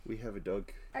have a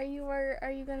dog. Are you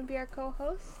going to be our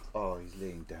co-host? Oh, he's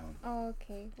laying down. Oh,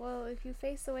 okay. Well, if you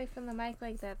face away from the mic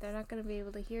like that, they're not going to be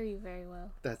able to hear you very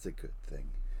well. That's a good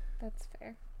thing. That's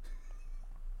fair.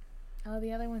 Oh,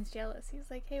 the other one's jealous. He's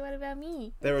like, hey, what about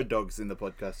me? There are dogs in the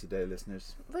podcast today,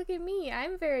 listeners. Look at me.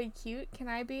 I'm very cute. Can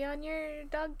I be on your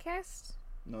dog cast?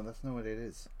 No, that's not what it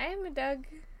is. I am a dog.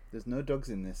 There's no dogs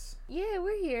in this. Yeah,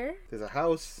 we're here. There's a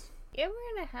house. Yeah,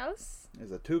 we're in a house.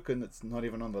 There's a toucan that's not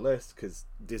even on the list because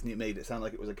Disney made it sound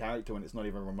like it was a character when it's not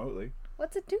even remotely.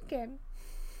 What's a toucan?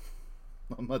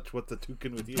 Not much. What's a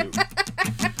toucan with you?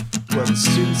 Well, the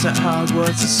students at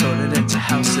Hogwarts are sorted into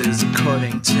houses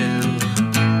according to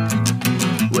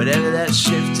whatever that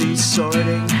shifty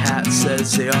sorting hat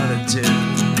says they ought to do.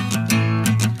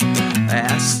 I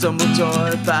asked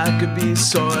Dumbledore if I could be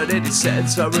sorted. He said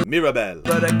sorry, Mirabelle.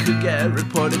 but I could get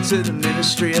reported to the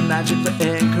Ministry of Magic for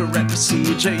incorrect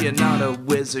procedure. You're not a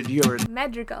wizard, you're a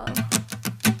Madrigal.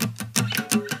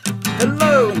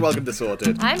 Hello and welcome to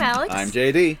Sorted. I'm Alex. I'm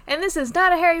JD. And this is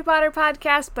not a Harry Potter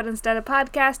podcast, but instead a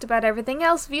podcast about everything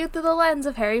else viewed through the lens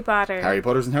of Harry Potter. Harry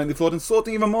Potter's inherently flawed and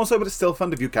sorting even more so, but it's still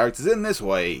fun to view characters in this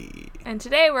way. And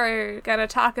today we're gonna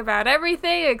talk about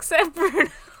everything except for...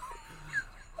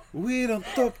 We don't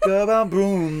talk about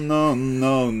Bruno,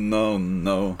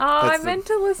 no. Oh, I meant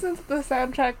to listen to the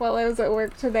soundtrack while I was at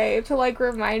work today to,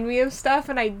 remind me of stuff,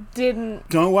 and I didn't.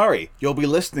 Don't worry, you'll be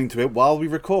listening to it while we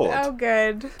record. Oh,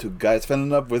 good. Two guys fell in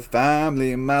love with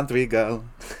Family Madrigal.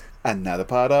 And now they're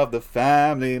part of the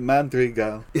Family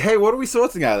Madrigal. Hey, what are we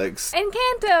sorting, Alex?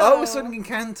 Encanto! Oh, we're sorting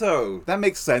Encanto. That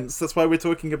makes sense. That's why we're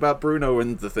talking about Bruno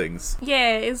and the things.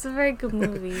 Yeah, it's a very good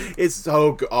movie. It's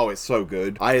so good. Oh, it's so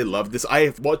good. I love this.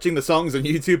 Watching the songs on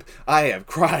YouTube, I have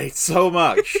cried so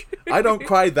much. I don't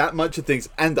cry that much at things,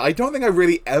 and I don't think I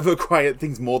really ever cry at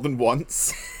things more than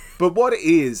once. But what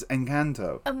is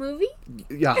Encanto? A movie?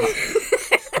 Yeah.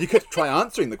 You could try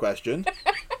answering the question.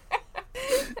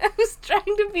 I was trying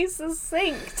to be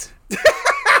succinct.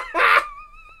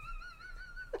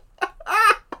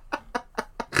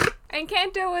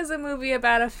 Encanto is a movie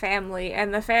about a family,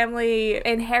 and the family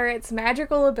inherits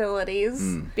magical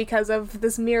abilities because of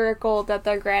this miracle that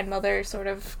their grandmother sort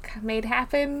of made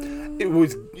happen. It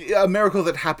was a miracle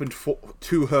that happened for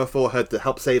her to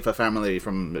help save her family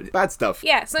from bad stuff.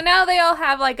 Yeah, so now they all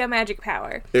have, a magic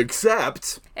power.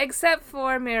 Except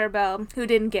for Mirabelle, who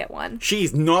didn't get one.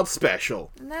 she's not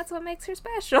special. And that's what makes her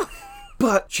special.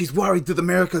 But she's worried that the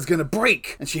miracle is going to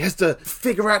break, and she has to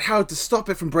figure out how to stop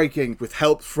it from breaking with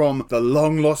help from the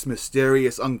long-lost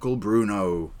mysterious Uncle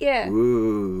Bruno. Yeah.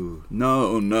 Ooh.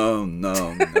 No.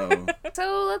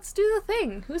 So let's do the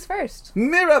thing. Who's first?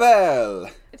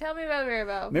 Mirabelle! Tell me about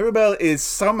Mirabelle. Mirabelle is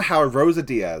somehow Rosa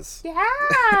Diaz.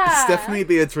 Yeah! Stephanie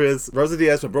Beatriz, Rosa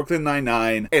Diaz from Brooklyn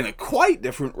Nine-Nine, in a quite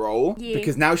different role, Yeah.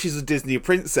 because now she's a Disney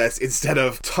princess instead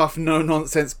of tough,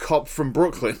 no-nonsense cop from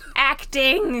Brooklyn.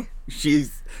 Acting!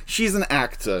 She's an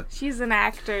actor. She's an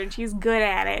actor, and she's good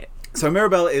at it. So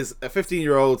Mirabelle is a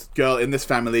 15-year-old girl in this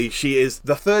family. She is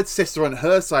the third sister on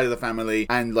her side of the family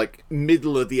and,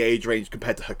 middle of the age range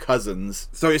compared to her cousins.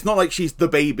 So it's not like she's the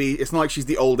baby. It's not like she's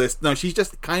the oldest. No, she's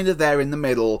just kind of there in the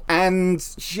middle. And,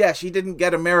 yeah, she didn't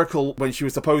get a miracle when she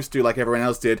was supposed to, like everyone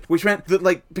else did. Which meant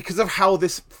that, because of how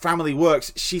this family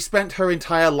works, she spent her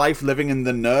entire life living in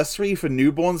the nursery for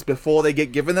newborns before they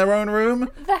get given their own room.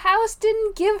 The house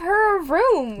didn't give her a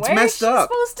room. Where is she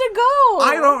supposed to go?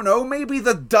 I don't know. Maybe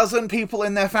the dozen people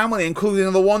in their family,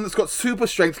 including the one that's got super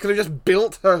strength, could have just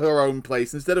built her own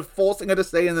place instead of forcing her to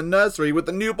stay in the nursery with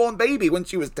the newborn baby when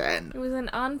she was 10. It was an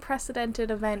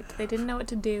unprecedented event. They didn't know what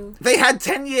to do. They had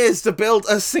 10 years to build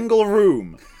a single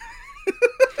room. It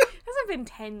hasn't been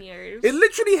 10 years. It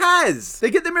literally has.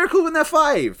 They get the miracle when they're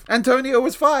 5. Antonio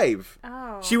was 5.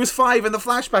 Oh. She was 5 in the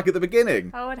flashback at the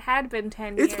beginning. Oh, it had been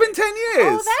 10 years. It's been 10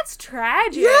 years. Oh, that's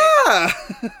tragic. Yeah.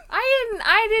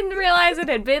 I didn't realize it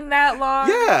had been that long.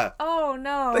 Yeah. Oh,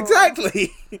 no.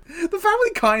 Exactly. The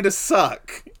family kind of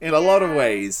suck in a lot of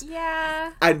ways.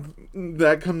 Yeah. And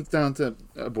that comes down to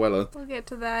Abuela. We'll get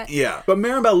to that. Yeah. But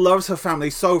Mirabelle loves her family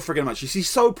so friggin' much. She's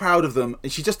so proud of them,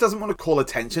 and she just doesn't want to call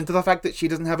attention to the fact that she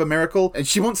doesn't have a miracle, and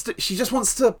she just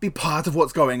wants to be part of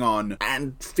what's going on,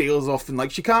 and feels often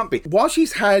like she can't be. While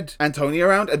she's had Antonio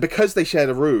around, and because they shared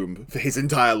a room for his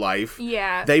entire life,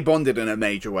 Yeah. they bonded in a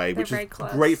major way, which very was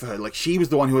close. great for her. She was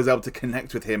the one who was able to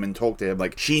connect with him and talk to him.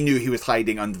 She knew he was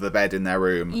hiding under the bed in their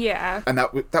room. Yeah. And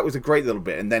that was a great little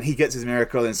bit. And then he gets his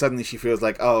miracle, and suddenly she feels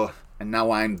like, oh, and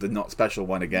now I'm the not special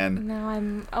one again. Now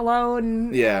I'm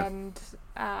alone. Yeah. And,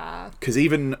 because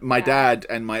even my dad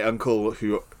and my uncle,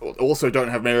 who also don't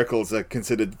have miracles, are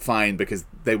considered fine because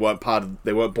they weren't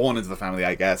born into the family,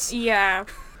 I guess. Yeah.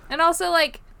 And also,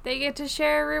 they get to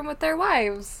share a room with their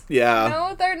wives. Yeah.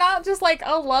 No, they're not just like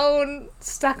alone,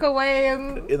 stuck away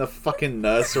and In a fucking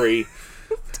nursery.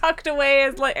 tucked away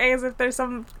as if there's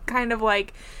some kind of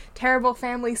like terrible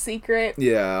family secret.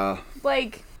 Yeah.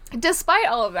 Like, despite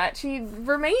all of that, she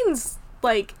remains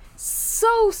like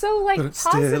so like But it's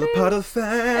positive. still a part of the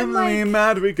family, like-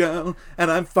 Madrigal, and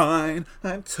I'm fine.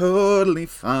 I'm totally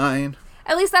fine.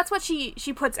 At least that's what she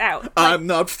puts out. Like, I'm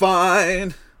not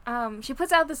fine. she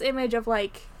puts out this image of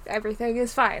like everything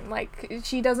is fine. Like,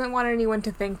 she doesn't want anyone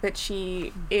to think that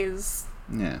she is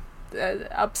Yeah.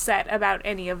 upset about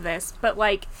any of this, but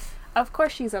like, of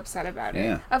course she's upset about it.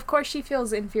 Yeah. Of course she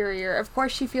feels inferior. Of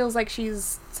course she feels like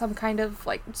she's some kind of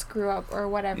like screw up or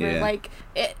whatever. Yeah. Like,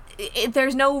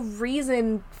 there's no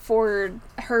reason for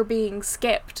her being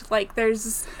skipped. Like,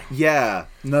 there's Yeah.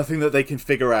 Nothing that they can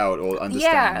figure out or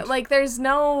understand. yeah, like there's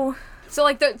no. So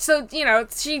like you know,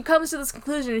 she comes to this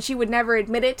conclusion and she would never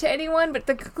admit it to anyone, but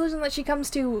the conclusion that she comes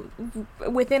to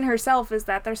within herself is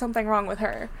that there's something wrong with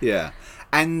her. Yeah.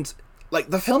 And, like,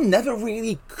 the film never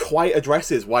really quite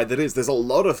addresses why that is. There's a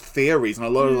lot of theories and a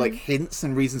lot of, like, hints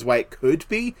and reasons why it could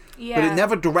be. But Yeah. it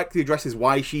never directly addresses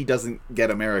why she doesn't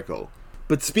get a miracle.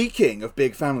 But speaking of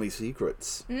big family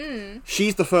secrets,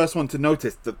 she's the first one to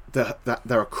notice that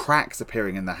there are cracks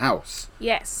appearing in the house.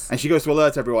 Yes. And she goes to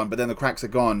alert everyone, but then the cracks are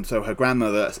gone, so her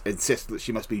grandmother insists that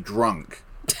she must be drunk.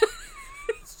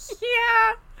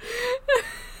 Yeah.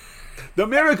 The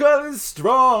miracle is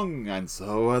strong, and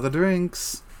so are the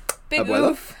drinks. Big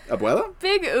Abuela? oof. Abuela?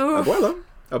 Big oof. Abuela?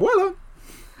 Abuela?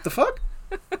 The fuck?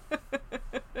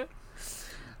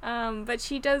 But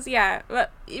she does, yeah.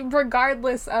 But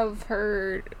regardless of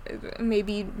her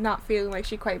maybe not feeling like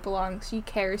she quite belongs, she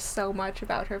cares so much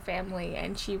about her family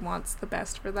and she wants the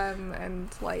best for them and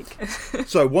like.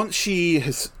 So once she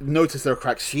has noticed there are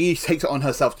cracks, she takes it on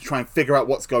herself to try and figure out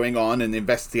what's going on and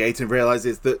investigate, and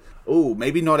realizes that, oh,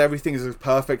 maybe not everything is as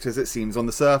perfect as it seems on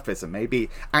the surface, and maybe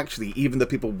actually even the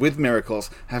people with miracles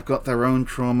have got their own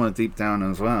trauma deep down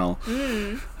as well.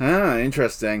 Ah,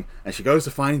 interesting. And she goes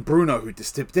to find Bruno, who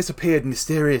disappeared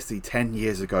mysteriously 10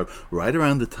 years ago, right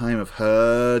around the time of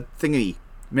her thingy.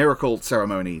 Miracle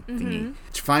ceremony thingy.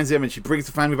 She finds him and she brings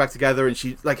the family back together, and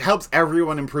she like helps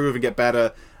everyone improve and get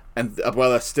better, and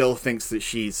Abuela still thinks that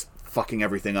she's fucking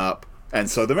everything up. And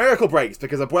so the miracle breaks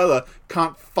because Abuela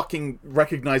can't fucking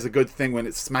recognize a good thing when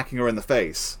it's smacking her in the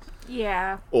face.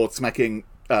 Yeah. Or smacking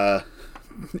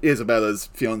Isabella's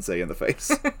fiance in the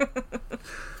face.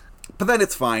 But then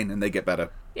it's fine and they get better.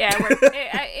 Yeah,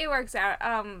 it works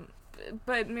out.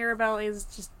 But Mirabelle is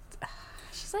just.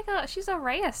 She's a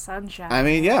ray of sunshine. I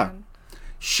mean, yeah. man.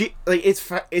 She like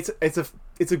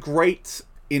it's a great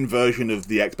inversion of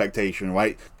the expectation,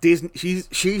 right? Disney,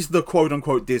 she's the quote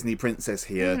unquote Disney princess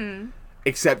here,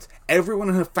 except everyone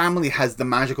in her family has the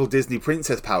magical Disney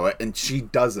princess power, and she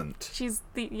doesn't. She's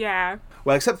the yeah.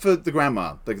 Well, except for the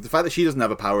grandma. Like the fact that she doesn't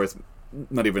have a power is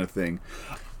not even a thing.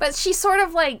 But she sort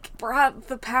of like brought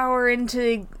the power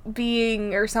into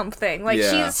being or something. Like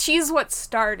Yeah. she's what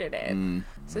started it.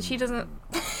 So she doesn't.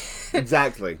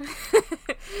 Exactly.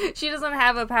 She doesn't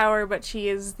have a power, but she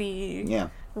is the Yeah.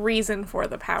 reason for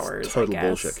the powers. Total I guess.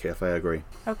 bullshit, Kif. I agree.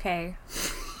 Okay.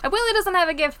 Abuela doesn't have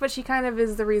a gift, but she kind of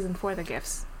is the reason for the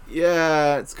gifts.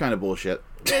 Yeah, it's kind of bullshit.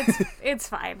 It's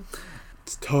fine.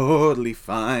 It's totally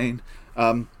fine.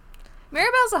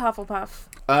 Mirabelle's a Hufflepuff.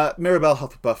 Mirabelle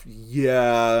Hufflepuff,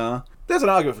 yeah. There's an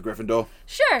argument for Gryffindor.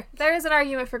 Sure, there is an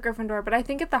argument for Gryffindor, but I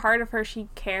think at the heart of her, she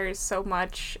cares so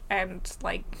much, and,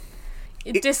 like,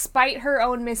 despite her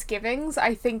own misgivings,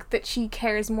 I think that she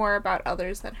cares more about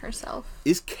others than herself.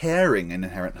 Is caring an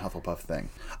inherent Hufflepuff thing?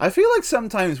 I feel like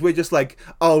sometimes we're just like,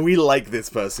 oh, we like this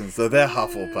person, so they're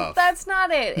Hufflepuff. That's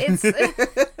not it. It's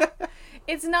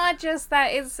it's not just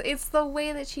that. It's the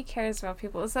way that she cares about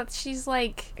people. It's that she's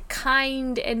like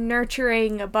kind and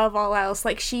nurturing above all else.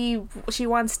 Like she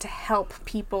wants to help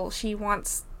people. She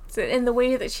wants to, and the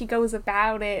way that she goes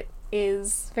about it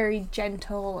is very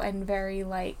gentle and very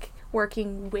like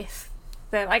working with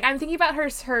them. Like I'm thinking about her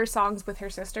songs with her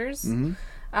sisters, and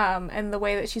the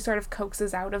way that she sort of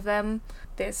coaxes out of them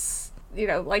this. You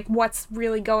know, like what's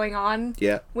really going on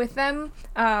with them.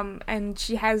 And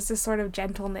she has this sort of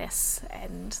gentleness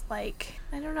and like,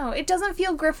 I don't know, it doesn't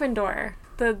feel Gryffindor,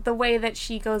 the way that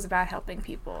she goes about helping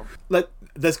people. Like,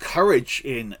 there's courage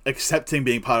in accepting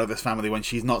being part of this family when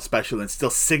she's not special and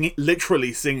still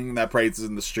literally singing their praises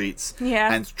in the streets.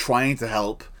 Yeah. And trying to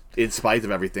help in spite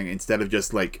of everything instead of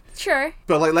just like... Sure.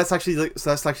 But like, let's actually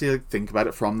think about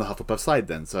it from the Hufflepuff side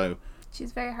then, so...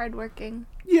 She's very hardworking.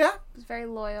 Yeah. She's very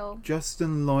loyal. Just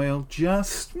and loyal.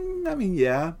 I mean,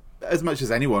 yeah. As much as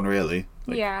anyone, really.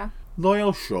 Like, Yeah.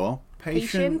 loyal, sure.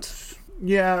 Patient.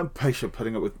 Yeah, I'm patient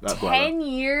putting up with that. 10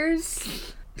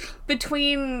 years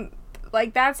between,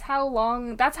 like, that's how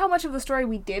much of the story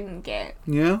we didn't get.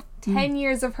 Yeah. 10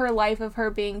 years of her life of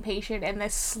her being patient and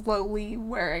this slowly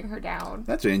wearing her down.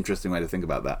 That's an interesting way to think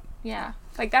about that. Yeah.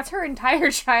 Like, that's her entire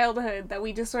childhood that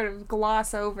we just sort of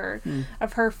gloss over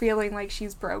of her feeling like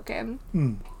she's broken.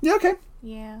 Yeah, okay.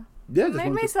 Yeah. Yeah, I just made wanted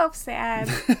to- myself sad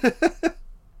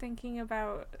thinking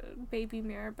about baby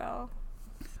Mirabelle.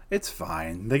 It's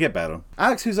fine. They get better.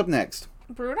 Alex, who's up next?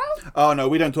 Bruno? Oh, no,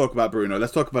 we don't talk about Bruno.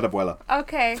 Let's talk about Abuela.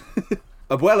 Okay.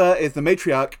 Abuela is the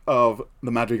matriarch of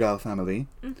the Madrigal family.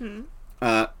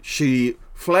 Mm-hmm. She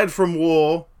fled from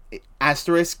war,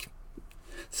 asterisk,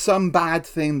 some bad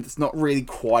thing that's not really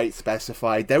quite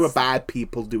specified. There were bad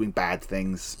people doing bad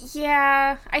things.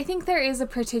 Yeah, I think there is a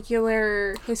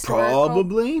particular historical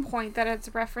Probably. point that it's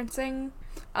referencing,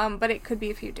 but it could be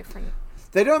a few different.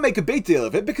 They don't make a big deal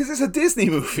of it because it's a Disney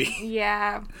movie.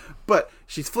 Yeah. But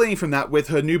she's fleeing from that with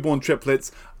her newborn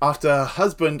triplets after her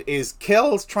husband is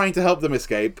killed trying to help them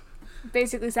escape.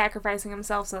 Basically sacrificing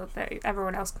himself so that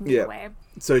everyone else can get away.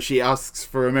 So she asks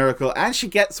for a miracle, and she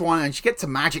gets one, and she gets a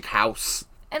magic house.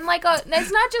 And, like,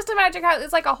 it's not just a magic house,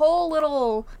 it's like a whole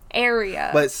little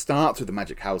area. But it starts with the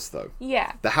magic house, though.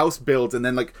 Yeah. The house builds, and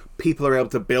then, like, people are able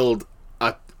to build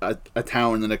a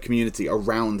town and a community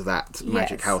around that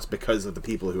magic Yes. house because of the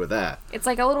people who are there. It's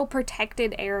like a little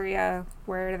protected area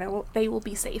where they will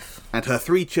be safe. And her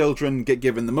 3 children get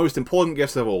given the most important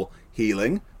gifts of all: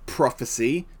 healing,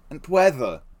 prophecy, and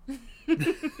weather.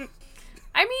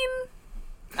 I mean,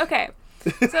 okay.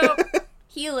 So,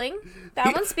 healing,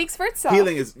 that one speaks for itself.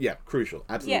 Healing is, crucial.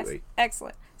 Yes, Absolutely.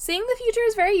 excellent. Seeing the future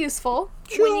is very useful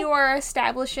Sure. when you are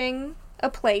establishing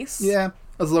a place. Yeah,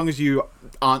 as long as you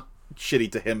aren't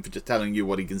shitty to him for just telling you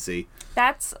what he can see.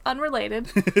 That's unrelated.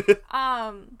 The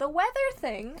weather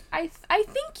thing, I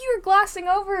think you're glossing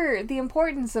over the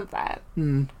importance of that.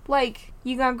 Like,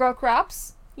 you gonna grow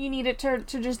crops? You need it to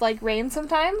just, like, rain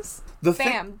sometimes?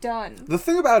 Bam, done. The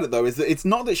thing about it, though, is that it's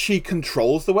not that she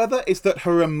controls the weather, it's that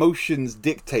her emotions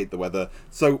dictate the weather.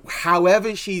 So,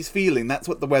 however she's feeling, that's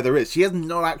what the weather is. She has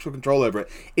no actual control over it.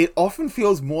 It often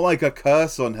feels more like a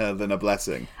curse on her than a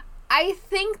blessing. I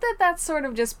think that's sort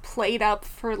of just played up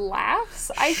for laughs.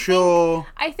 Sure.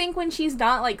 I think when she's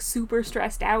not, like, super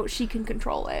stressed out, she can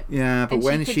control it. Yeah, but And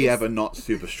when is could she just- ever not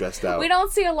super stressed out? We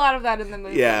don't see a lot of that in the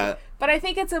movie. Yeah. But I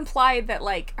think it's implied that,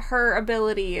 like, her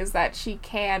ability is that she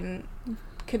can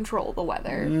control the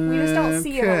weather. We just don't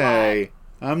see it a lot. Okay.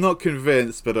 I'm not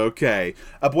convinced, but okay.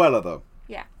 Abuela, though.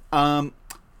 Yeah.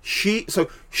 She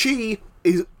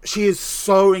is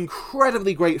so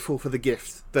incredibly grateful for the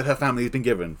gift that her family has been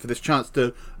given, for this chance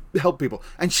to help people.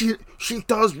 And she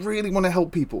does really want to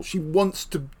help people. She wants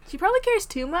to. She probably cares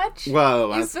too much.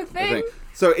 Well, is that's the thing.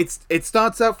 So it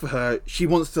starts out for her. She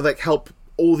wants to, like, help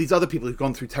all these other people who've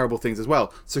gone through terrible things as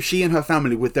well. So she and her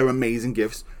family, with their amazing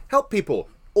gifts, help people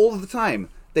all the time.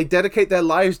 They dedicate their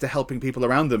lives to helping people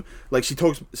around them. Like, she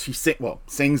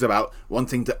sings about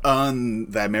wanting to earn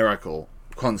their miracle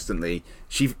constantly.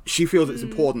 She feels it's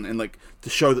important, and, like, to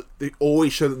show that they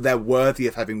always show that they're worthy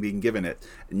of having been given it,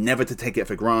 never to take it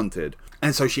for granted.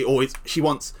 And so she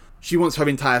wants her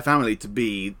entire family to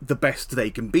be the best they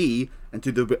can be, and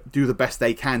to do the best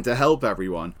they can to help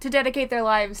everyone. To dedicate their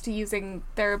lives to using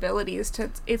their abilities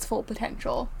to its full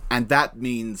potential. And that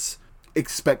means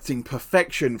expecting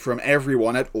perfection from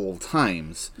everyone at all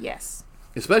times. Yes.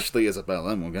 Especially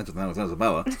Isabella, and we'll get to that with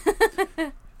Isabella.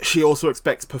 She also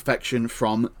expects perfection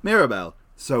from Mirabelle.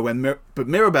 So but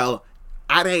Mirabelle,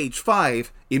 at age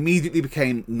 5, immediately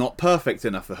became not perfect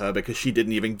enough for her because she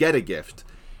didn't even get a gift.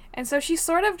 And so she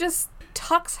sort of just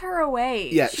tucks her away.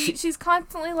 Yeah, she's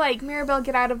constantly like, Mirabelle,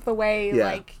 get out of the way. Yeah.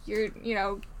 Like,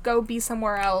 go be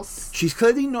somewhere else. She's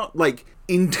clearly not, like,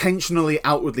 intentionally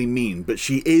outwardly mean, but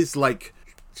she is, like,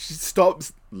 she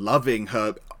stops loving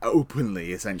her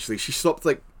openly, essentially. She stops,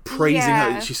 like, praising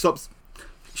Yeah. her.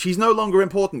 She's no longer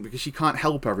important because she can't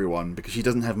help everyone because she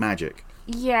doesn't have magic.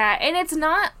 Yeah, and it's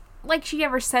not like she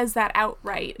ever says that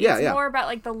outright. Yeah, it's yeah. more about,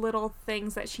 like, the little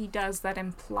things that she does that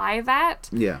imply that.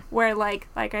 Yeah. Where, like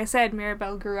I said,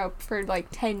 Mirabelle grew up for, like,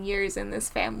 10 years in this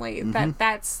family. Mm-hmm.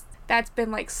 That's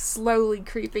been, like, slowly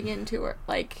creeping into her,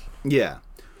 like... Yeah.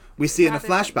 We see in a Rather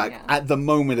than- flashback, yeah. at the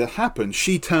moment it happened,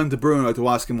 she turned to Bruno to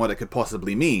ask him what it could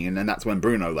possibly mean, and that's when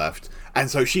Bruno left. And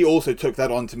so she also took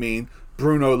that on to mean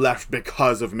Bruno left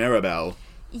because of Mirabelle.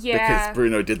 Yeah. Because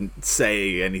Bruno didn't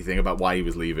say anything about why he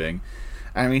was leaving.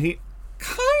 I mean, he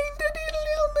kind of did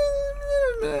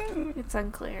a little bit. It's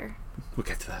unclear. We'll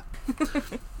get to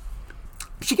that.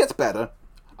 She gets better.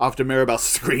 after Mirabelle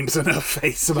screams in her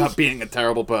face about being a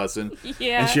terrible person.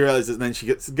 Yeah. And she realizes, and then she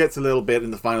gets a little bit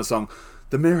in the final song,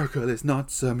 the miracle is not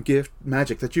some gift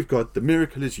magic that you've got, the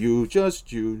miracle is you,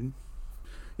 just you.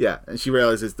 Yeah, and she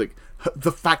realizes that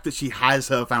the fact that she has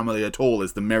her family at all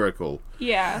is the miracle.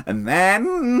 Yeah. And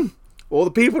then all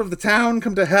the people of the town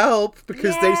come to help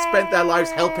because they spent their lives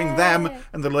helping them,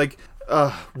 and they're like,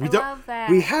 love that.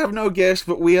 we have no gifts,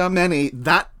 but we are many.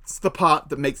 That's the part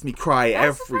that makes me cry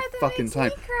That's the every part that fucking makes time.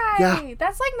 me cry. Yeah.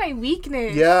 That's like my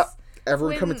weakness. Yeah,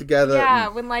 everyone coming together. Yeah,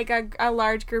 when like a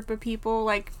large group of people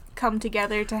like come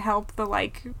together to help the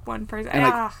like one person. And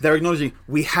like they're acknowledging,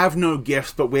 we have no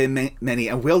gifts, but we're many,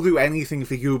 and we'll do anything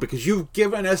for you because you've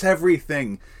given us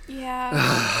everything.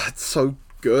 Yeah. It's so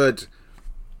good.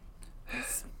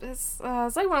 It's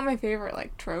like one of my favorite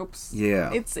like tropes.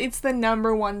 Yeah. It's the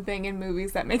number one thing in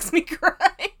movies that makes me cry.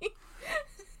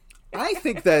 I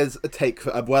think there's a take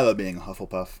for Abuela being a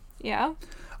Hufflepuff. Yeah.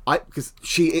 Because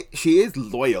she is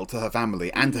loyal to her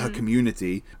family and to her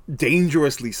community,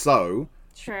 dangerously so.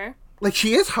 Sure. Like,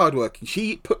 she is hardworking.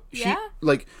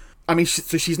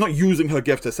 So she's not using her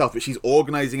gift herself, but she's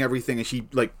organizing everything, and she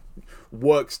like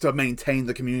works to maintain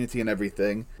the community and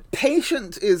everything.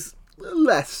 Patient is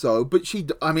less so, but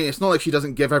it's not like she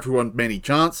doesn't give everyone many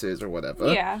chances or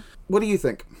whatever. Yeah. What do you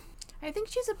think? I think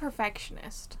she's a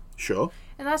perfectionist. Sure.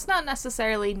 And that's not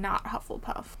necessarily not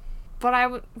Hufflepuff. But I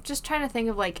would just trying to think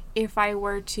of like if I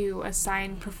were to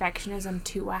assign perfectionism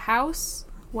to a house,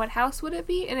 what house would it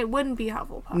be? And it wouldn't be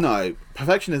Hufflepuff. No,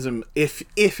 perfectionism, if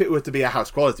it were to be a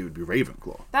house quality, would be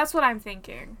Ravenclaw. That's what I'm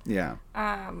thinking. Yeah.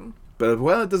 But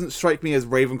it doesn't strike me as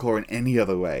Ravenclaw in any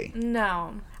other way.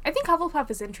 No. I think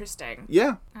Hufflepuff is interesting.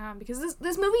 Yeah. Because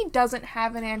this movie doesn't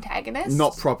have an antagonist.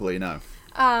 Not properly, no.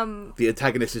 The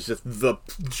antagonist is just the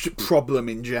problem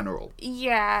in general.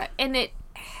 Yeah, and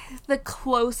the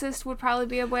closest would probably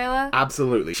be Abuela.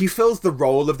 Absolutely. She fills the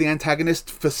role of the antagonist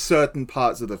for certain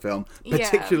parts of the film,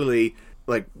 particularly,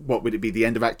 like, what would it be, the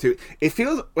end of Act 2? It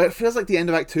feels like the end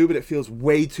of Act 2, but it feels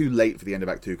way too late for the end of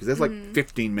Act 2, because there's, like,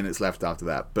 15 minutes left after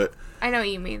that, but... I know what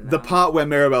you mean, though. The part where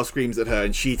Mirabelle screams at her,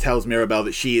 and she tells Mirabelle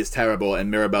that she is terrible,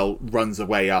 and Mirabelle runs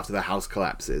away after the house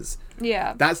collapses.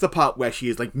 Yeah. That's the part where she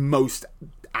is, like, most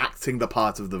acting the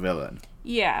part of the villain.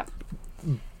 Yeah.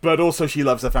 But also she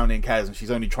loves her family and cares, and she's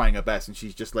only trying her best, and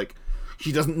she's just like,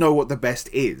 she doesn't know what the best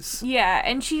is. Yeah,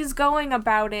 and she's going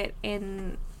about it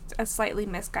in a slightly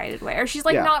misguided way, or she's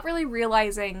like not really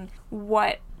realizing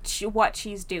what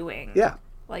she's doing. Yeah.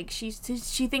 Like she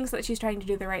thinks that she's trying to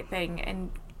do the right thing,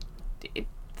 and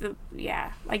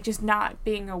like just not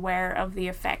being aware of the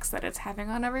effects that it's having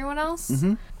on everyone else.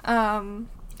 Mm-hmm. And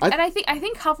I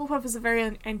think Hufflepuff is a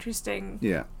very interesting.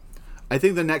 Yeah. I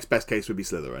think the next best case would be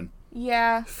Slytherin.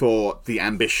 Yeah. For the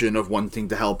ambition of wanting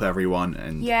to help everyone,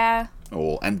 and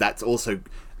and that's also,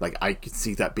 like, I could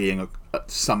see that being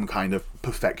some kind of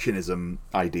perfectionism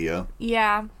idea.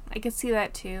 Yeah, I could see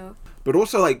that too. But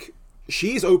also, like,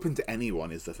 she's open to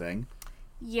anyone is the thing.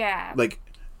 Yeah. Like,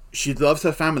 she loves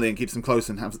her family and keeps them close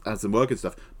and has them work and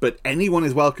stuff, but anyone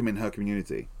is welcome in her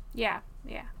community. Yeah.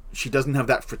 She doesn't have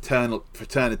that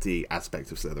fraternity aspect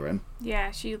of Slytherin.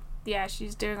 Yeah,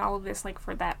 she's doing all of this, like,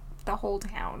 for the whole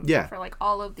town. Yeah. For, like,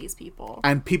 all of these people.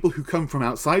 And people who come from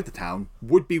outside the town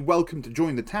would be welcome to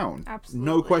join the town. Absolutely.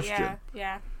 No question.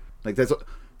 Yeah. Like,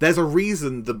 there's a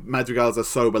reason the Madrigals are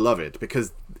so beloved,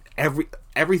 because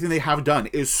everything they have done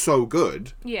is so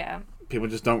good. Yeah. People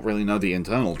just don't really know the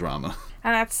internal drama.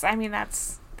 And that's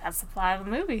the plot of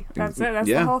the movie. That's it. That's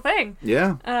the whole thing.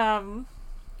 Yeah.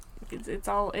 It's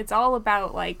all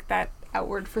about, like, that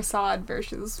outward facade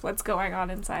versus what's going on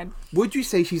inside. Would you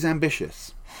say she's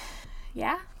ambitious?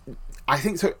 Yeah. I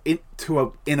think so.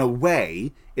 In a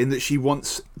way, in that she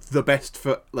wants the best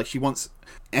for, like, she wants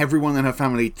everyone in her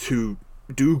family to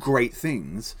do great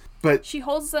things, but she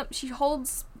holds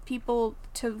people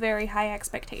to very high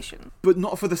expectations. But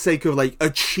not for the sake of, like,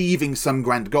 achieving some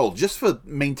grand goal, just for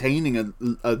maintaining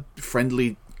a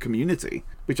friendly community,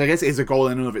 which I guess is a goal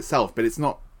in and of itself, but it's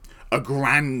not a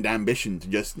grand ambition to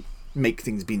just make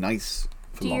things be nice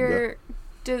for longer.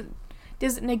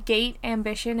 Does it negate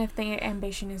ambition if the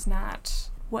ambition is not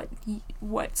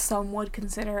what some would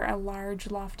consider a large,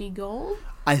 lofty goal?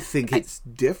 I think it's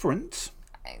different.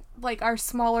 Like, are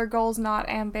smaller goals not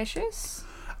ambitious?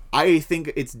 I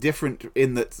think it's different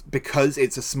in that because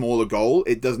it's a smaller goal,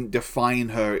 it doesn't define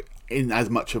her in as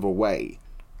much of a way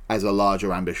as a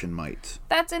larger ambition might.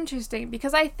 That's interesting,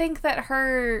 because I think that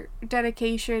her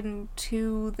dedication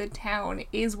to the town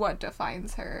is what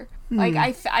defines her. Like,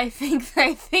 I think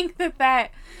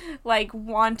that like,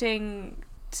 wanting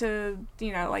to,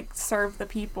 like, serve the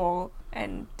people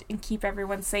and keep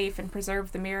everyone safe and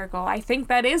preserve the miracle. I think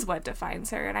that is what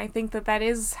defines her, and I think that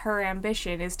is her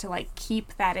ambition, is to, like,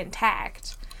 keep that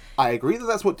intact. I agree that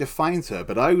that's what defines her,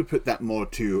 but I would put that more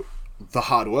to the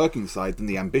hard-working side than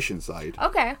the ambition side.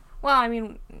 Okay. Well, I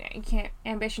mean,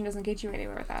 ambition doesn't get you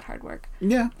anywhere without hard work.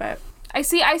 Yeah. But I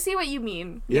see what you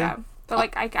mean. Yeah.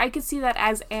 But, like, I could see that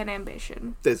as an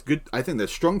ambition. I think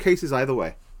there's strong cases either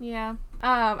way. Yeah.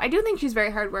 I do think she's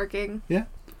very hardworking. Yeah.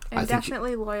 And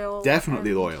definitely loyal.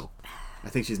 Definitely loyal. I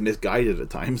think she's misguided at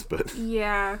times, but...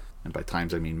 Yeah. And by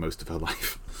times, I mean most of her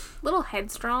life. Little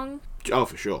headstrong. Oh,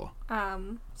 for sure.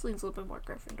 This leans a little bit more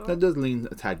Gryffindor. That does lean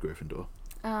a tad Gryffindor.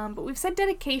 But we've said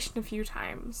dedication a few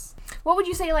times. What would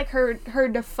you say, like, her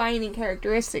defining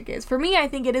characteristic is? For me, I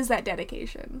think it is that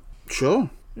dedication. Sure.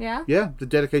 Yeah? Yeah, the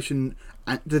dedication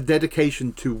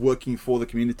to working for the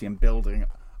community and building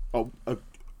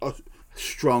a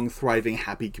strong, thriving,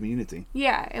 happy community.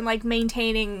 Yeah, and, like,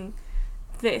 maintaining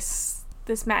this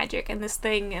magic and this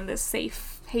thing and this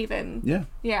safe haven. Yeah.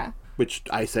 Yeah. Which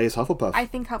I say is Hufflepuff. I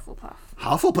think Hufflepuff.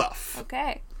 Hufflepuff!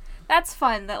 Okay. That's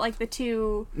fun, that, like, the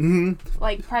two,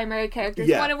 like, primary characters,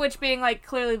 Yeah. one of which being, like,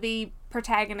 clearly the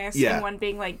protagonist, Yeah. and one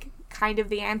being, like, kind of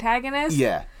the antagonist.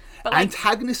 Yeah. But, like,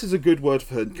 antagonist is a good word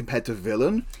for her compared to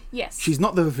villain. yes. She's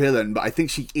not the villain, but I think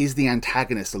she is the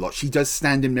antagonist a lot. She does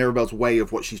stand in Mirabelle's way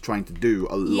of what she's trying to do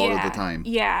a lot of the time.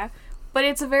 Yeah. But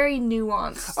it's a very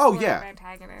nuanced Oh, sort yeah. of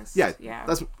antagonist. Yeah,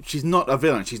 Yeah. she's not a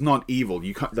villain. She's not evil.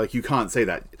 You can't say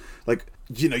that. Like,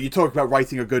 you know, you talk about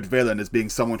writing a good villain as being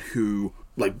someone who,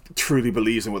 like, truly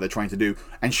believes in what they're trying to do,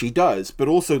 and she does. But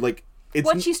also, like,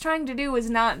 what she's trying to do is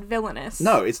not villainous.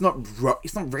 No, it's not.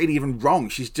 It's not really even wrong.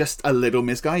 She's just a little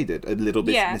misguided, a little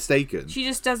bit mistaken. She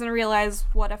just doesn't realize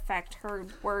what effect her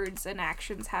words and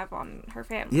actions have on her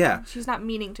family. Yeah. She's not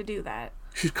meaning to do that.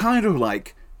 She's kind of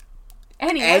like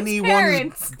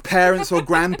Anyone's parents or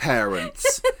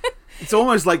grandparents. It's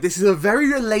almost like this is a very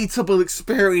relatable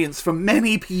experience for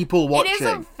many people watching. It is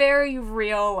a very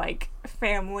real, like,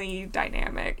 family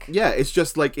dynamic. Yeah, it's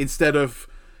just like, instead of,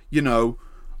 you know,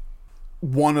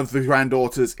 one of the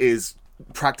granddaughters is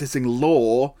practicing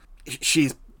law,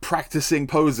 she's practicing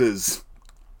poses.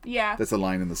 Yeah. That's a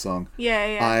line in the song.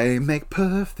 Yeah. I make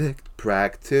perfect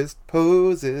practiced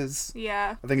poses.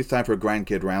 Yeah. I think it's time for a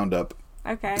grandkid roundup.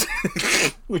 Okay.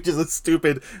 Which is a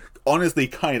stupid, honestly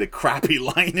kind of crappy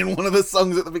line in one of the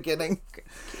songs at the beginning.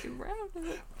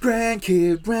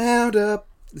 Grandkid roundup.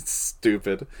 It's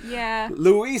stupid. Yeah.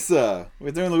 Louisa.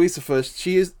 We're doing Louisa first.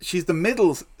 She's the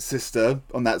middle sister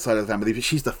on that side of the family, but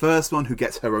she's the first one who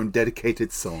gets her own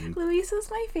dedicated song. Louisa's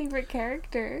my favorite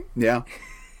character. Yeah.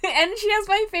 And she has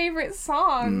my favorite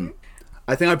song.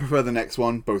 I think I prefer the next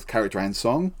one, both character and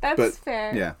song. That's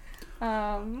fair. Yeah.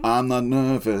 I'm not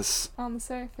nervous. On the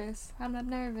surface, I'm not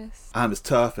nervous. I'm as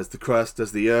tough as the crust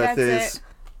as the earth That's is.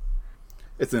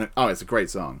 It's a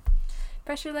great song.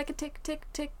 Pressure like a tick, tick,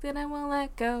 tick, then I won't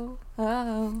let go.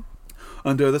 Oh.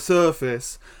 Under the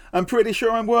surface, I'm pretty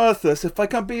sure I'm worthless if I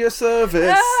can't be of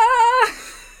service. Ah!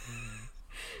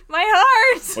 My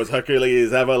heart! Was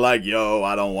Hercules ever like, yo,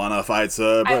 I don't want to fight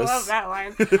Cerberus? I love that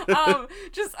line.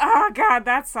 Oh god,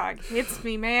 that song hits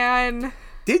me, man.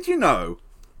 Did you know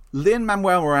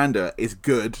Lin-Manuel Miranda is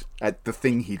good at the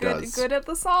thing he does? Good at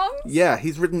the songs? Yeah,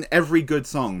 he's written every good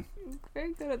song.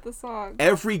 Very good at the song.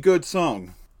 Every good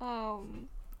song.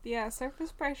 Yeah,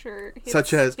 surface pressure hits,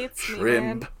 such as hits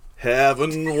Shrimp me,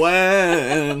 Heaven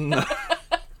When.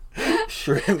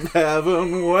 Shrimp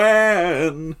Heaven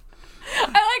When.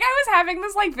 I was having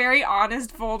this, like, very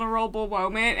honest, vulnerable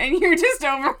moment, and you're just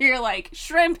over here like,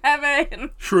 Shrimp Heaven.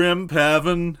 Shrimp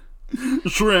Heaven.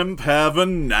 Shrimp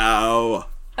Heaven now.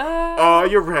 Are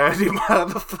you ready,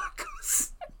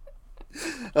 motherfuckers?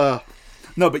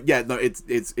 No, but yeah, no,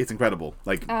 it's incredible.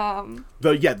 Like,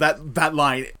 that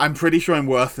line, I'm pretty sure I'm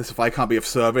worthless if I can't be of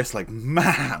service. Like,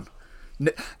 man,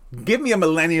 give me a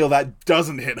millennial that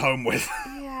doesn't hit home with.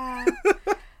 Yeah.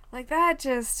 Like, that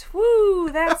just,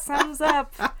 woo, that sums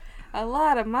up a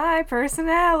lot of my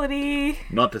personality.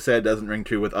 Not to say it doesn't ring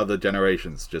true with other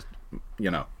generations, just, you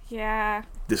know. Yeah.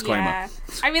 Disclaimer. Yeah.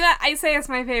 I mean, I say it's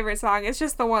my favorite song. It's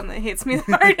just the one that hits me the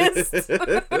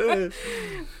hardest.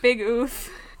 Big oof.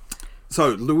 So,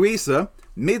 Louisa,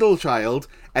 middle child,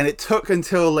 and it took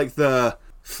until, like, the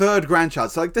third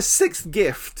grandchild, so, like, the sixth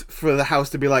gift for the house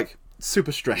to be, like,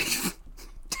 super strength.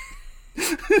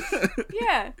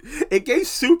 Yeah. It gave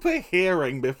super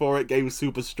hearing before it gave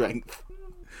super strength.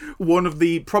 One of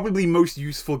the probably most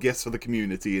useful gifts for the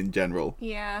community in general.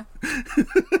 Yeah.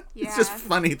 It's just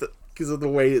funny that because of the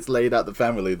way it's laid out the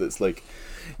family, that's like,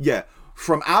 yeah,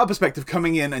 from our perspective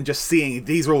coming in and just seeing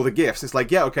these are all the gifts, it's like,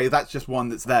 yeah, okay, that's just one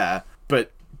that's there,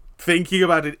 but thinking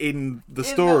about it in the In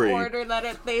story. the order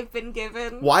that they've been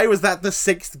given. Why was that the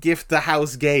sixth gift the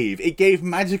house gave? It gave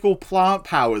magical plant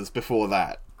powers before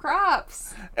that.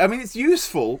 Crops. I mean, it's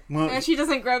useful. Well, And she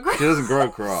doesn't grow crops. she doesn't grow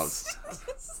crops.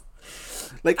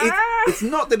 Like, it's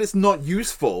not that it's not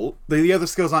useful. The other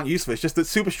skills aren't useful. It's just that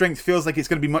super strength feels like it's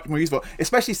going to be much more useful.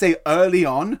 Especially, say, early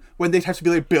on, when they'd have to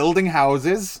be, like, building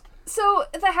houses. So,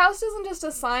 the house doesn't just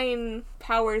assign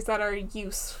powers that are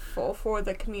useful for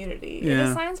the community. It Yeah.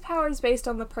 assigns powers based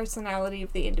on the personality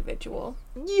of the individual.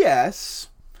 Yes.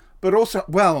 But also,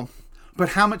 well, but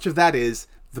how much of that is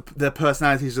their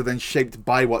personalities are then shaped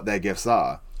by what their gifts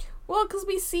are? Well, because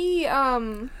we see,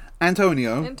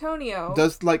 Antonio Antonio.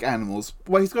 does like animals.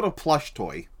 Well, he's got a plush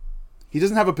toy. He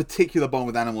doesn't have a particular bond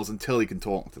with animals until he can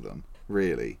talk to them,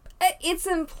 really. It's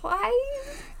implied.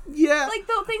 Yeah. Like,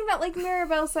 the thing that, like,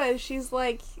 Mirabelle says, she's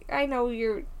like, I know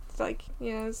you're, like,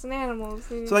 you know, it's an animal.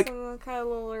 So like-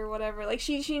 cuddle or whatever. Like,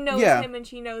 she knows Yeah. him and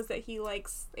she knows that he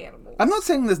likes animals. I'm not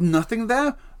saying there's nothing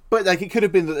there, but like it could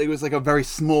have been that it was like a very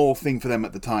small thing for them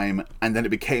at the time, and then it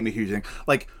became a huge thing.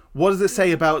 Like, what does it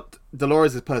say about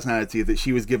Dolores' personality that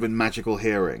she was given magical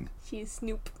hearing? She's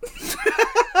Snoop.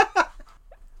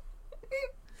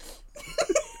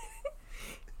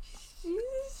 She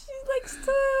likes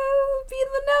to be in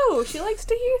the know. She likes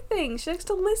to hear things. She likes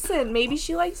to listen. Maybe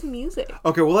she likes music.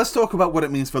 Okay, well, let's talk about what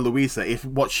it means for Louisa if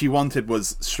what she wanted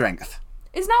was strength.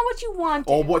 It's not what you wanted.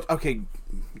 Or what, okay,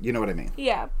 you know what I mean.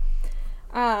 Yeah.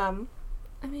 I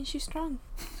mean, she's strong.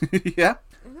 Yeah?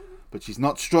 But she's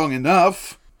not strong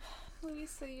enough.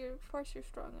 Lisa, of course you're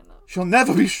strong enough. She'll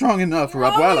never be strong enough for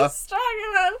You're Abuela. always strong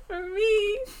enough for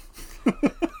me.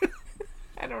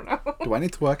 I don't know. Do I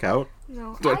need to work out?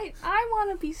 No, Do I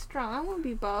want to be strong. I want to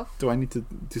be buff. Do I need to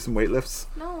do some weightlifts?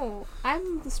 No,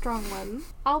 I'm the strong one.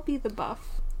 I'll be the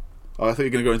buff. Oh, I thought you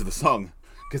were going to go into the song.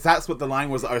 Because that's what the line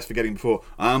was that I was forgetting before.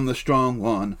 I'm the strong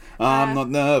one. I'm not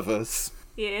nervous.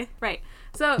 Yeah, right.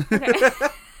 So, okay.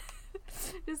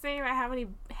 Just thinking about how many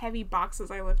heavy boxes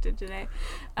I lifted today.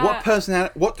 What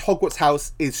Hogwarts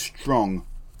house is strong?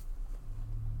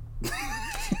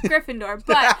 Gryffindor,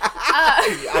 but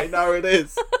I know it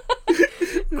is.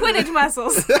 Quidditch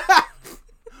muscles.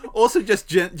 Also, just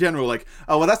general, like,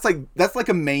 oh, well, that's like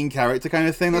a main character kind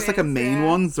of thing. That's It like a is, main yeah.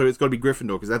 one, so it's got to be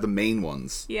Gryffindor because they're the main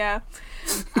ones. Yeah.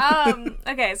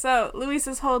 Okay, so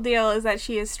Louisa's whole deal is that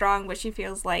she is strong, but she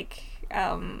feels like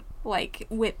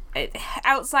with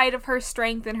outside of her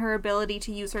strength and her ability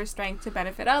to use her strength to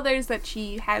benefit others, that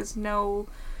she has no,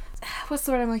 what's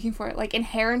the word I'm looking for? Like,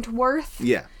 inherent worth.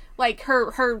 Yeah. Like,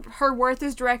 her worth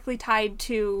is directly tied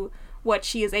to what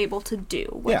she is able to do,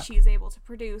 what Yeah. she is able to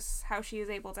produce, how she is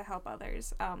able to help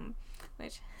others.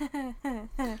 Which,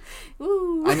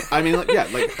 ooh. I mean, like, yeah,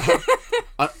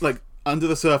 like, like under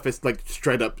the surface, like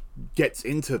straight up gets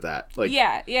into that. Like,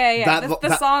 yeah.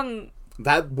 The song.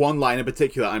 That one line in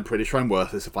particular, I'm pretty sure I'm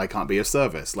worthless if I can't be of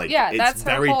service. Like, Yeah, it's that's her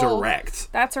very whole-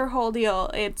 direct. That's her whole deal.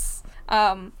 It's,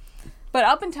 but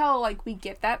up until, like, we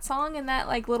get that song and that,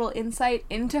 like, little insight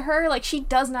into her, like, she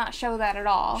does not show that at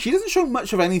all. She doesn't show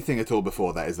much of anything at all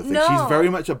before that, is the thing. No. She's very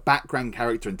much a background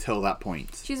character until that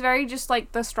point. She's very just,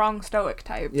 like, the strong stoic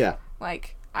type. Yeah.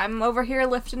 Like, I'm over here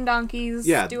lifting donkeys,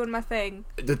 Yeah. doing my thing.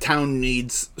 The town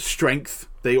needs strength.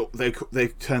 They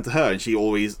turn to her, and she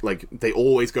always, like, they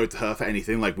always go to her for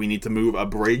anything. Like, we need to move a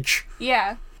bridge.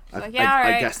 Yeah. She's like, yeah,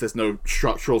 alright. I guess there's no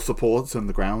structural supports on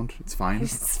the ground. It's fine.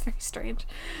 It's very strange.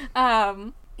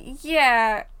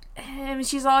 Yeah. And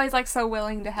she's always, like, so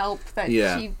willing to help that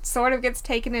Yeah. she sort of gets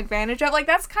taken advantage of. Like,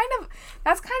 that's kind of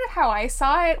how I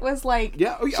saw it, was like...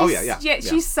 Yeah. Yeah.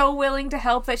 She's so willing to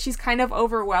help that she's kind of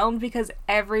overwhelmed because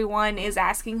everyone is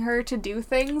asking her to do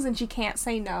things and she can't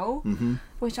say no. Mm-hmm.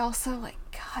 Which also, like,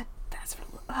 God, that's...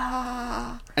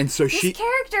 And so This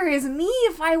character is me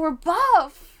if I were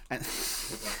buff.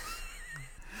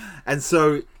 And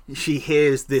so she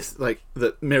hears this, like,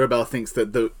 that Mirabelle thinks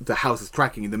that the house is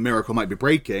cracking and the miracle might be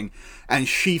breaking, and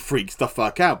she freaks the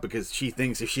fuck out because she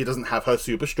thinks if she doesn't have her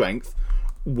super strength,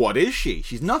 what is she?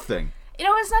 She's nothing. You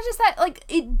know, it's not just that, like,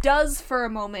 it does for a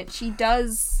moment. She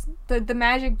does, the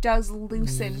magic does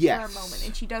loosen for a moment,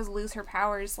 and she does lose her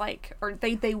powers, like, or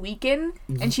they weaken,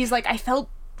 and she's like, I felt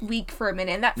weak for a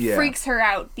minute, and that freaks her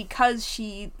out because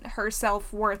her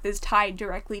self-worth is tied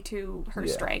directly to her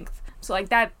strength. So, like,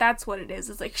 that's what it is.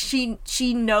 It's like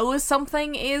she knows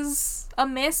something is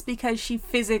amiss because she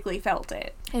physically felt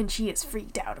it, and she is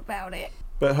freaked out about it.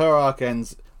 But her arc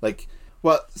ends, like,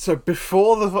 Well, so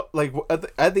before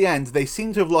at the end, they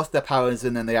seem to have lost their powers,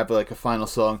 and then they have like a final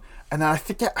song, and then I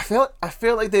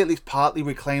feel like they at least partly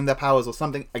reclaim their powers or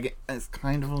something. Again, it's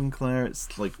kind of unclear.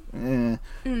 It's like,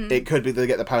 it could be they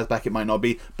get their powers back. It might not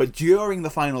be. But during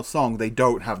the final song, they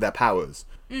don't have their powers.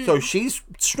 So she's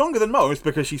stronger than most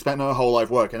because she spent her whole life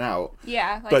working out.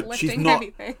 Yeah, like but lifting she's not. heavy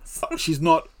things. She's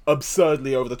not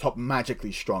absurdly over the top,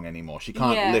 magically strong anymore. She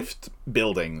can't lift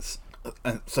buildings.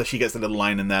 And so she gets a little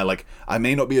line in there like, I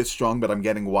may not be as strong, but I'm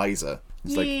getting wiser.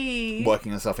 It's like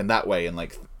working herself in that way, and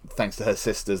like thanks to her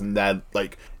sisters and their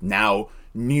like now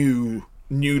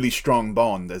newly strong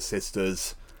bond as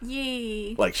sisters.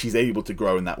 Yay. Like she's able to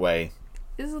grow in that way.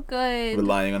 This is good.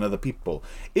 Relying on other people.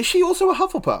 Is she also a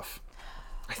Hufflepuff?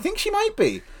 I think she might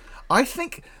be. I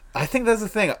think there's a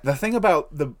thing. The thing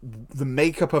about the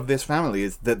makeup of this family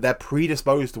is that they're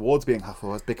predisposed towards being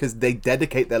Hufflepuffs because they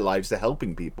dedicate their lives to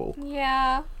helping people.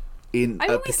 Yeah. In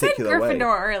a particular we said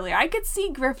Gryffindor way. earlier. I could see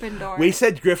Gryffindor. We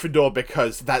said Gryffindor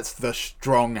because that's the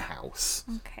strong house.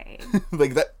 Okay.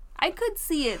 Like that. I could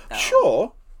see it though.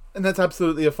 Sure. And that's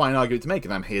absolutely a fine argument to make,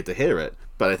 and I'm here to hear it.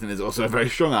 But I think there's also a very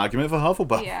strong argument for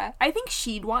Hufflepuff. Yeah. I think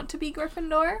she'd want to be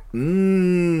Gryffindor.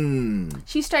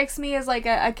 She strikes me as like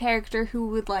a character who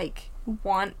would like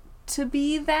want to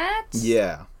be that.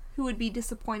 Yeah. Who would be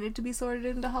disappointed to be sorted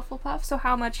into Hufflepuff. So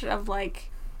how much of like...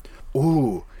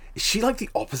 Ooh. Is she like the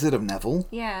opposite of Neville?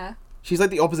 Yeah. She's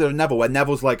like the opposite of Neville, where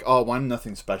Neville's like, oh, I'm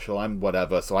nothing special, I'm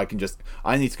whatever, so I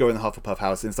need to go in the Hufflepuff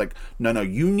house. And it's like, no,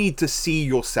 you need to see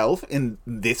yourself in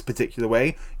this particular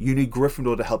way. You need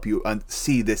Gryffindor to help you and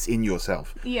see this in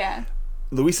yourself. Yeah.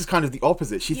 Louise is kind of the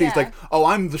opposite. She thinks like, oh,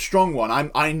 I'm the strong one.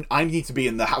 I need to be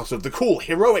in the house of the cool,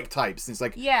 heroic types. And it's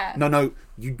like, no,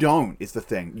 you don't, is the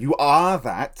thing. You are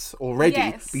that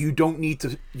already, but you don't need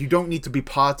to be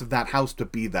part of that house to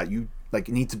be that. You like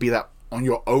need to be that on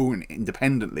your own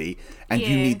independently, and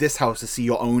you need this house to see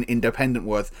your own independent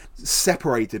worth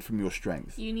separated from your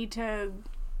strength. You need to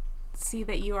see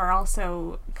that you are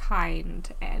also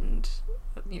kind and,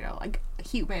 like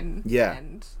human. Yeah.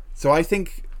 And... So I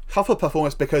think Hufflepuff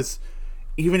almost because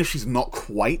even if she's not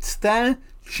quite there,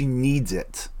 she needs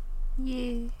it.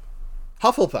 Yeah.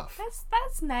 Hufflepuff.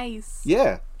 That's nice.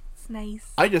 Yeah. It's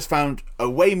nice. I just found a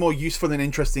way more useful and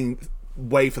interesting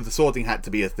way for the Sorting Hat to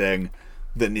be a thing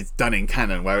than it's done in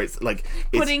canon, where it's like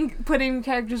putting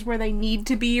characters where they need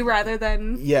to be rather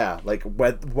than like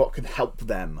what could help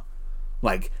them.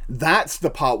 Like that's the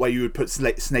part where you would put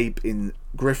Snape in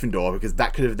Gryffindor, because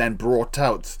that could have then brought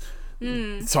out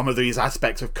some of these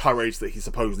aspects of courage that he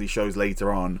supposedly shows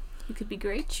later on. You could be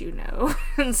great,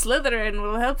 and Slytherin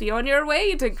will help you on your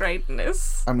way to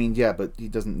greatness. I mean, yeah, but he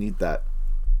doesn't need that,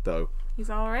 though. He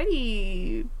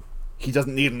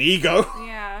doesn't need an ego.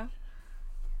 Yeah.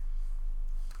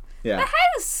 Yeah. The hat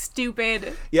is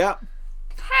stupid. Yeah.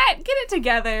 Hat, get it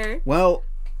together. Well,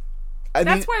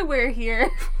 that's why we're here.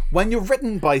 When you're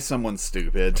written by someone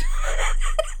stupid,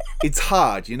 it's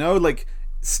hard, like,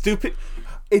 stupid...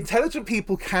 Intelligent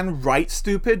people can write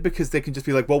stupid because they can just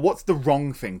be like, well, what's the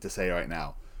wrong thing to say right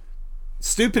now?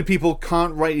 Stupid people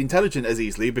can't write intelligent as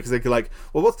easily because they're like,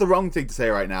 well, what's the wrong thing to say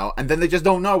right now? And then they just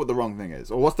don't know what the wrong thing is.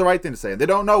 Or what's the right thing to say? And they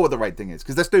don't know what the right thing is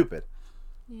because they're stupid.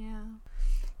 Yeah.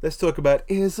 Let's talk about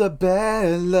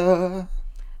Isabella.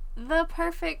 The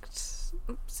perfect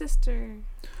sister.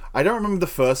 I don't remember the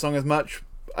first song as much,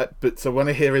 but so when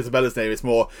I hear Isabella's name, it's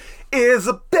more,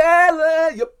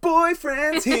 Isabella, your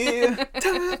boyfriend's here.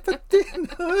 Time for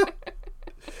dinner.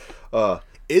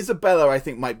 Isabella, I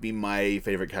think, might be my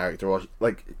favourite character, or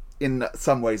like in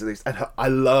some ways at least. And I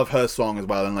love her song as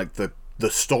well, and like the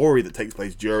story that takes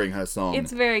place during her song.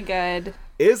 It's very good.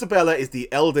 Isabella is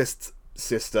the eldest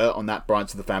sister on that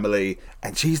branch of the family,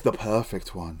 and she's the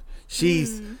perfect one.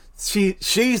 She's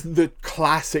the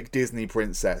classic Disney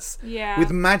princess. Yeah.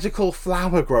 With magical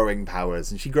flower growing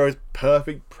powers, and she grows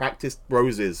perfect practiced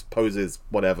roses, poses,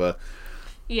 whatever.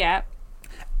 Yeah.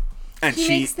 And she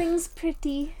makes things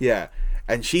pretty. Yeah.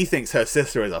 And she thinks her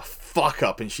sister is a fuck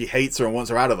up, and she hates her and wants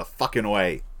her out of the fucking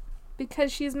way.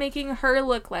 Because she's making her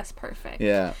look less perfect.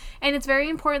 Yeah. And it's very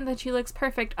important that she looks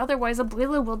perfect, otherwise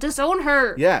Abuela will disown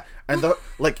her. Yeah. And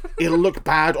it'll look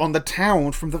bad on the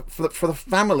town for the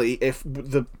family if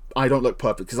I don't look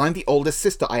perfect. Because I'm the oldest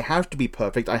sister. I have to be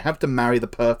perfect. I have to marry the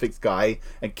perfect guy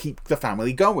and keep the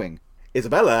family going.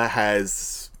 Isabella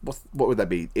has what would that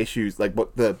be? Issues like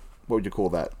what would you call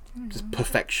that? Just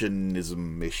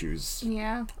perfectionism issues.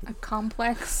 Yeah, a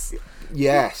complex.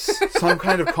 Yes, some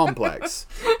kind of complex.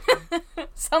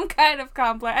 Some kind of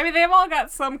complex. I mean, they've all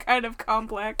got some kind of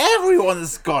complex.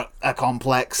 Everyone's got a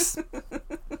complex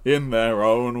in their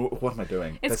own... What am I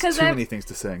doing? There's too many things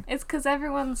to sing. It's because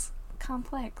everyone's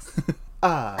complex.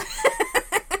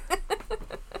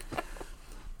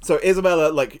 So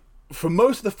Isabella, like, for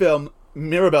most of the film,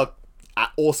 Mirabel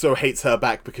also hates her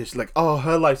back because she's like, oh,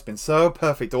 her life's been so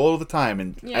perfect all the time,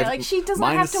 and Yeah, like she doesn't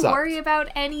mine have to sucked. worry about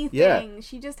anything. Yeah.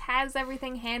 She just has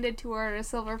everything handed to her on a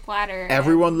silver platter.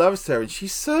 Everyone loves her, and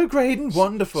she's so great and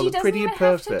wonderful she and doesn't pretty even and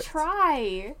perfect. have to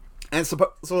try. And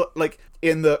so like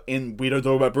in We Don't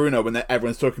Talk About Bruno, when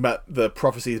everyone's talking about the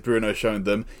prophecies Bruno showed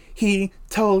them, he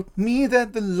told me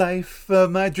that the life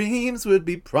of my dreams would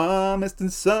be promised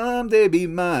and someday be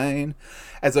mine.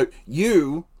 And so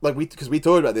because we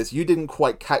talked about this, you didn't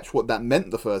quite catch what that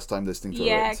meant the first time listening to it.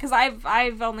 Yeah, because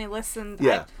I've only listened.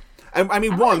 Yeah. And I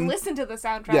mean, I've only listened to the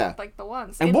soundtrack like the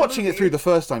once. And in the watching it movie. through the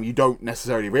first time, you don't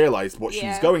necessarily realise what she's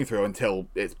Yeah. going through until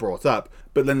it's brought up.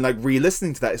 But then, like,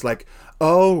 re-listening to that, it's like,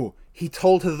 oh, he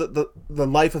told her that the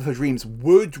life of her dreams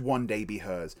would one day be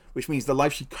hers, which means the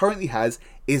life she currently has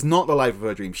is not the life of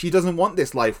her dreams. She doesn't want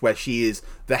this life where she is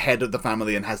the head of the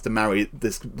family and has to marry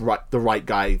the right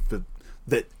guy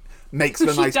that makes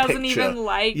the she nice picture. doesn't even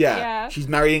like. Yeah. Yeah. She's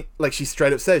marrying, like she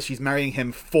straight up says, she's marrying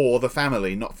him for the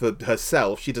family, not for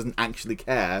herself. She doesn't actually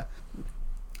care.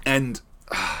 And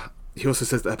he also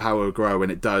says that her power will grow,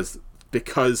 and it does,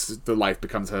 because the life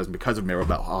becomes hers and because of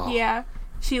Mirabel. Oh. Yeah.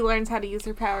 She learns how to use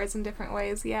her powers in different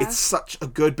ways, yeah. It's such a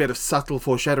good bit of subtle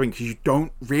foreshadowing because you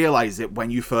don't realise it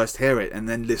when you first hear it, and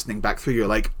then listening back through, you're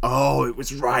like, oh, it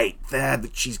was right there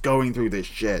that she's going through this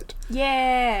shit.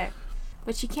 Yeah.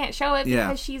 But she can't show it Yeah.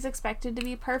 because she's expected to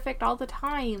be perfect all the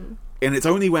time. And it's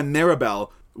only when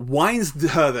Mirabel winds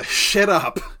her the shit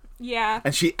up Yeah.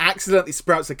 and she accidentally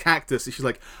sprouts a cactus, and she's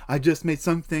like, I just made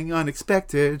something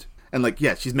unexpected. And like,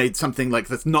 yeah, she's made something like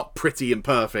that's not pretty and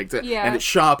perfect, Yeah. and it's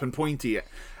sharp and pointy. And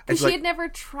Because she's she like, had never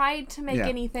tried to make Yeah.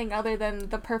 anything other than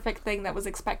the perfect thing that was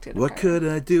expected of what her. could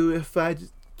I do if I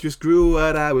just grew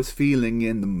what I was feeling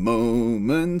in the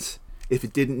moment? If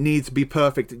it didn't need to be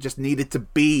perfect, it just needed to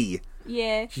be.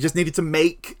 Yeah. She just needed to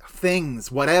make things,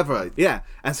 whatever. Yeah.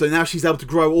 And so now she's able to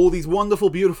grow all these wonderful,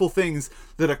 beautiful things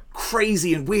that are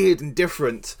crazy and weird and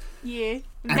different. Yeah.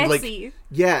 And Messy. like,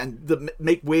 yeah, and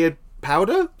make weird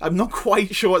powder? I'm not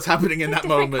quite sure what's happening in that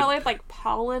Different moment. colored, like,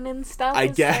 pollen and stuff. I is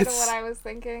sort of guess. what I was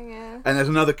thinking, yeah. And there's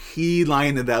another key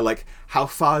line in there, like, how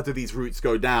far do these roots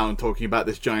go down, talking about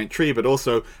this giant tree, but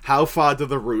also, how far do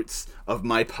the roots of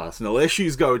my personal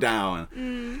issues go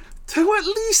down? To at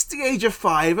least the age of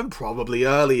 5 and probably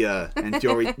earlier. And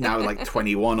you're now like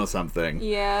 21 or something.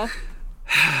 Yeah.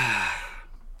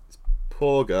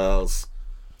 Poor girls.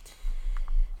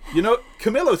 You know,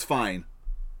 Camillo's fine.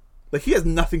 Like, he has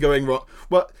nothing going wrong.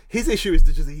 Well, his issue is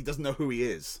just that he doesn't know who he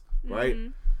is, right?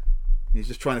 He's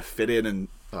just trying to fit in and...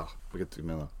 Oh, we get to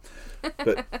Camillo.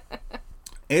 But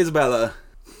Isabella...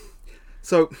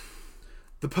 So,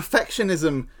 the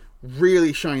perfectionism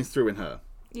really shines through in her.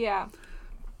 Yeah.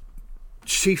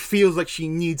 She feels like she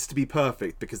needs to be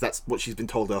perfect because that's what she's been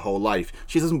told her whole life.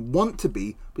 She doesn't want to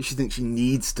be, but she thinks she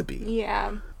needs to be.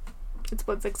 Yeah. It's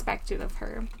what's expected of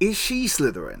her. Is she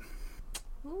Slytherin?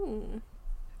 Ooh.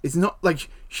 It's not like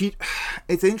she...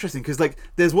 It's interesting because, like,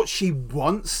 there's what she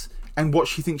wants and what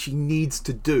she thinks she needs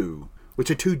to do,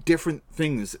 which are two different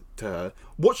things to her.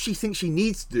 What she thinks she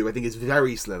needs to do, I think, is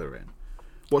very Slytherin.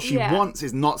 What she Yeah. wants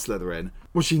is not Slytherin.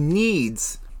 What she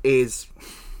needs is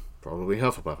probably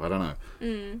Hufflepuff. I don't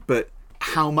know. But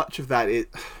how much of that is...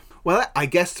 Well, I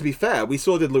guess, to be fair, we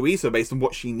saw did Louisa based on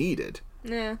what she needed.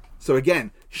 Yeah. So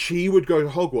again, she would go to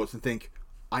Hogwarts and think,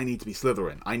 I need to be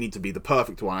Slytherin. I need to be the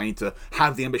perfect one. I need to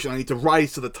have the ambition. I need to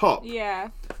rise to the top. Yeah.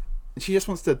 And she just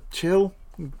wants to chill,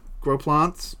 grow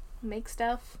plants. Make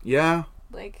stuff. Yeah.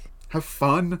 Like, Have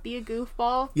fun. be a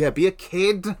goofball. Yeah, be a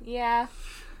kid. Yeah.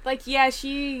 Like, yeah,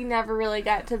 she never really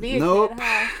got to be a Nope. kid,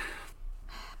 huh?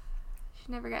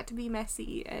 She never got to be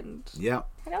messy, and Yeah.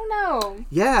 I don't know.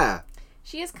 Yeah.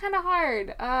 She is kind of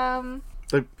hard.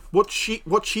 Like, what she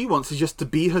wants is just to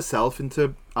be herself and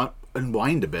to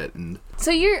unwind a bit. And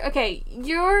So you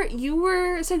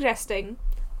were suggesting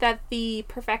that the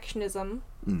perfectionism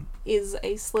is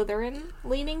a Slytherin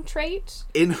leaning trait.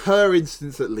 in her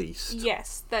instance, at least.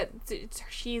 Yes, that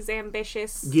she's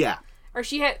ambitious, Yeah. or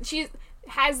she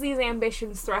has these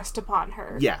ambitions thrust upon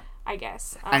her. Yeah. I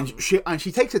guess. And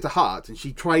she takes it to heart, and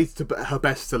she tries to her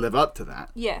best to live up to that.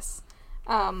 Yes.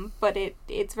 But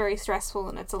it's very stressful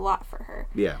and it's a lot for her.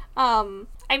 Yeah.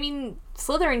 I mean,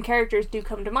 Slytherin characters do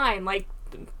come to mind, like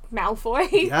Malfoy.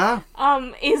 Yeah.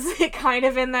 Is kind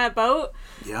of in that boat.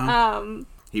 Yeah.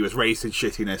 He was raised in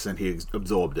shittiness and he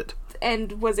absorbed it.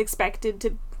 And was expected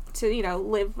to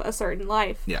live a certain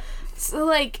life. Yeah. So,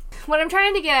 like, what I'm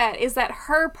trying to get at is that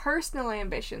her personal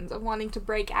ambitions of wanting to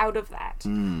break out of that,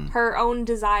 her own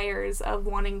desires of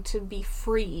wanting to be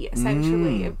free,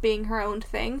 essentially, of being her own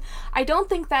thing, I don't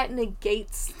think that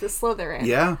negates the Slytherin.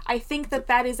 Yeah. I think that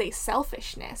that is a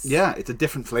selfishness. Yeah, it's a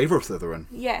different flavor of Slytherin.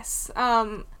 Yes.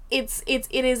 It's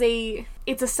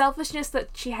a selfishness that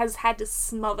she has had to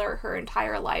smother her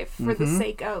entire life for the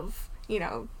sake of, you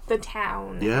know, the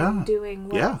town and doing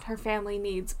what her family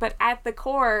needs. But at the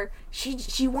core,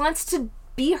 she wants to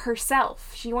be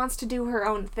herself. She wants to do her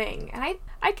own thing. And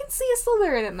I can see a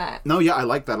Slytherin in that. No, yeah, I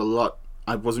like that a lot.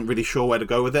 I wasn't really sure where to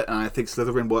go with it, and I think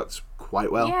Slytherin works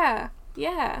quite well. Yeah.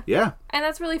 Yeah. And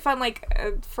that's really fun, like,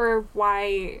 for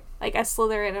why, like, a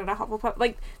Slytherin and a Hufflepuff,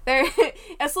 like, they're,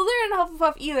 a Slytherin and a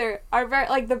Hufflepuff either are very,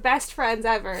 like, the best friends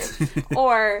ever,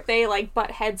 or they, like,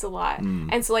 butt heads a lot.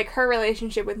 And so, like, her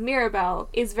relationship with Mirabelle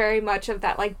is very much of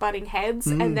that, like, butting heads,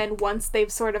 and then once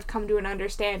they've sort of come to an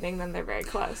understanding, then they're very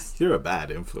close. You're a bad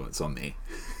influence on me.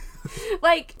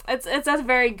 Like, it's a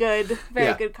very good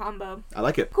combo. I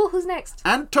like it. Cool, who's next?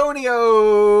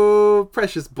 Antonio!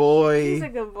 Precious boy. He's a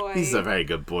good boy. He's a very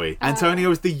good boy.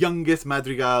 Antonio is the youngest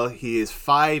Madrigal. He is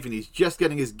 5 and he's just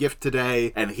getting his gift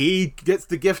today. And he gets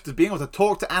the gift of being able to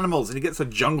talk to animals, and he gets a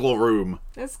jungle room.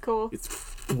 That's cool.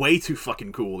 It's way too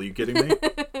fucking cool. Are you kidding me?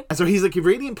 And so he's like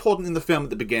really important in the film at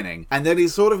the beginning, and then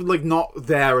he's sort of like not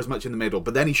there as much in the middle,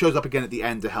 but then he shows up again at the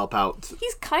end to help out.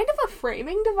 He's kind of a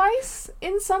framing device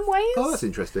in some ways. Oh, that's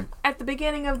interesting. At the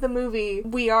beginning of the movie,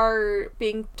 we are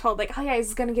being told, like, oh yeah,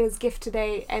 he's gonna get his gift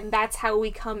today, and that's how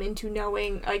we come into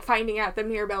knowing, like, finding out that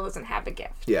Mirabelle doesn't have a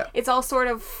gift. Yeah. It's all sort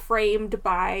of framed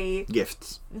by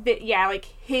Gifts. like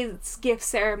his gift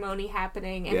ceremony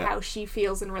happening and how she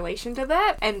feels in relation to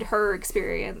that and her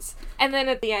experience. And then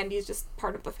at the end, he's just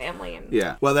part of the family. And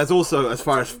Yeah. Well, there's also, as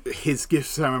far as his gift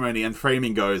ceremony and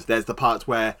framing goes, there's the part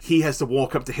where he has to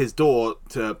walk up to his door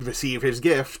to receive his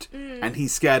gift, and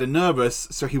he's scared and nervous,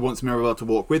 so he wants Mirabelle to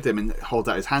walk with him and holds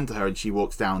out his hand to her, and she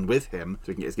walks down with him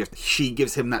so he can get his gift. She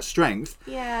gives him that strength.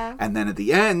 Yeah. And then at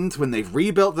the end, when they've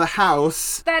rebuilt the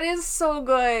house, That is so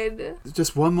good.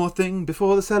 just one more thing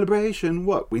before the celebration.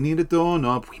 What? We need a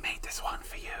doorknob. We made this one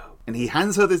for you. And he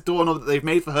hands her this doorknob that they've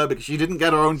made for her because she didn't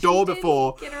get her own door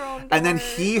before. Get her own And then door.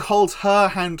 he holds her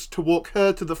hand to walk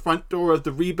her to the front door of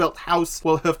the rebuilt house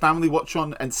while her family watch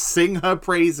on and sing her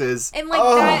praises. And,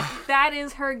 like, that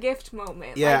is her gift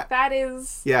moment. Yeah. Like, that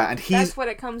is... Yeah, and That's what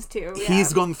it comes to.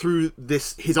 He's gone through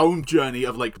his own journey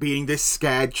of, like, being this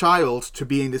scared child to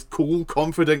being this cool,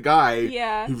 confident guy.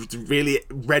 Yeah. Who's really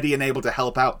ready and able to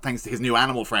help out thanks to his new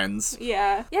animal friends.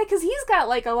 Yeah. Yeah, because he's got,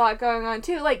 like, a lot going on,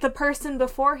 too. Like, the person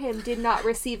before him did not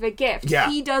receive a gift. Yeah.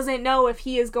 He doesn't know if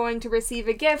he is going to receive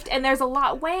a gift, and there's a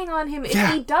lot weighing on him if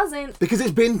Yeah. he doesn't. Because it's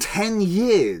been 10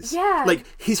 years. Yeah. Like,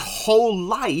 his whole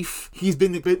life, he's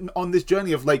been on this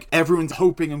journey of, like, everyone's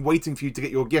hoping and waiting for you to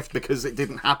get your gift because it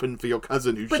didn't happen for your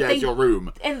cousin who shares your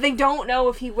room. And they don't know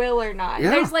if he will or not.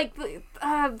 Yeah. There's, like,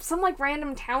 some, like,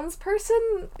 random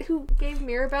townsperson who gave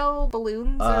Mirabelle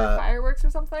balloons or fireworks or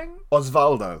something.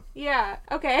 Osvaldo. Yeah,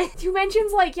 okay. Who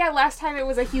mentions, like, yeah, last time it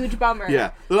was a huge bummer.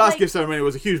 Yeah. The last Like- gift ceremony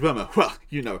was a huge bummer. Well,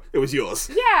 you know, it was yours.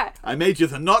 Yeah. I made you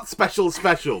the not special.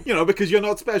 You know, because you're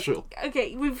not special.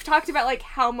 Okay, we've talked about, like,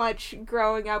 how much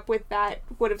growing up with that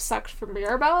would have sucked for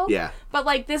Mirabelle. Yeah. But,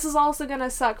 like, this is also gonna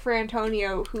suck for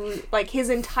Antonio, who, like, his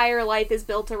entire life is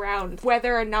built around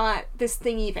whether or not this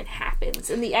thing even happens,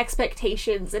 and the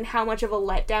expectations, and how much of a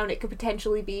letdown it could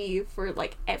potentially be for,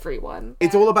 like, everyone.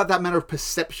 It's all about that matter of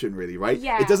perception, really, right?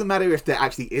 Yeah. It doesn't matter if there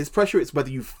actually is pressure, it's whether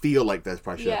you feel like there's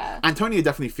pressure. Yeah. Antonio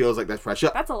definitely feels like there's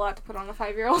pressure. That's a lot to put on a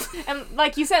 5-year-old. And,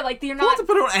 like you said, like, they're Not not... to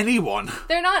put it on anyone.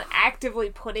 They're not actively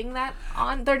putting that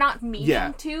on. They're not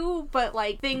meaning to, but,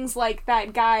 like, things like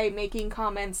that guy making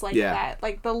comments like that,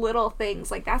 like, the little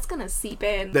things, like, that's gonna seep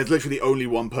in. There's literally only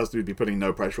one person who'd be putting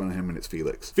no pressure on him, and it's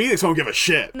Felix. Felix won't give a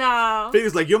shit. No. Felix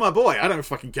is like, you're my boy. I don't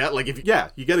fucking care. Like, if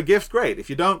you get a gift, great. If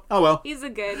you don't, oh well. He's a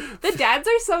good... The dads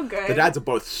are so good. The dads are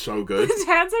both so good. The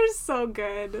dads are so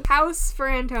good. House for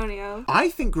Antonio. I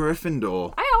think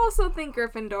Gryffindor. I also think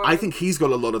Gryffindor. I think he's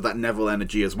got a lot of that Neville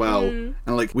energy as well. And,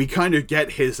 like, we kind of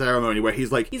get his ceremony where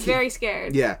he's like... He's very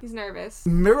scared. Yeah. He's nervous.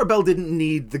 Mirabelle didn't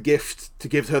need the gift to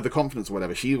give her the confidence or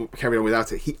whatever. She carried on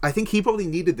without it. I think he probably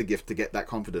needed the gift to get that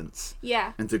confidence.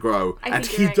 Yeah. And to grow. I And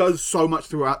think he you're right. does so much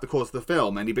throughout the course of the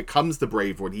film, and he becomes the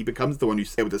brave one. He becomes the one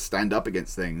who's able to stand up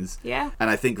against things. Yeah. And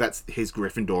I think that's his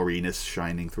Gryffindoriness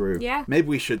shining through. Yeah. Maybe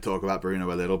we should talk about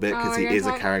Bruno a little bit, because we're he gonna is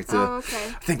a talk- character. Oh, okay.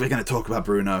 I think we're going to talk about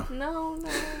Bruno. No.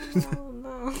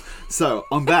 So,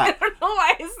 on that... I don't know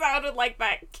why it sounded like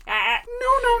that cat.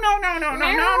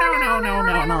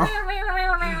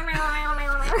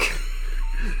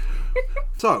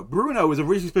 So, Bruno was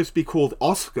originally supposed to be called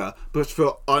Oscar, but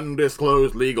for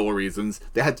undisclosed legal reasons,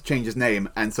 they had to change his name,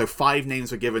 and so 5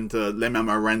 names were given to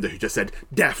Lin-Manuel Miranda, who just said,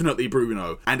 definitely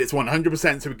Bruno. And it's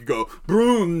 100% so we could go,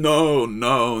 Bruno,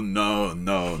 no.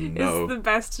 It's the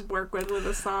best to work with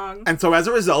a song. And so as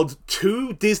a result,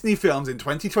 2 Disney films in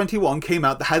 2021 came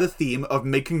out that had a theme of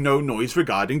making no noise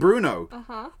regarding Bruno.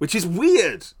 Which is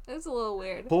weird. It's a little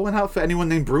weird. Pulling out for anyone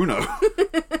named Bruno.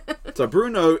 So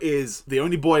Bruno is the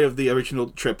only boy of the original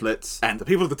triplets, and the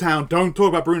people of the town don't talk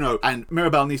about Bruno, and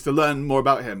Mirabel needs to learn more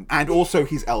about him. And also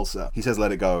he's Elsa. He says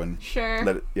let it go and Sure.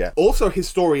 let it, yeah. Also his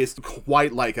story is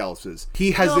quite like Elsa's.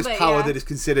 He has this power that is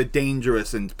considered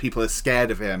dangerous and people are scared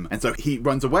of him, and so he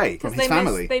runs away from his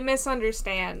family. They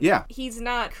misunderstand. Yeah. He's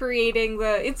not creating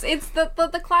it's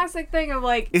the classic thing of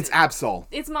like, It's Absol.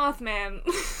 it's Mothman.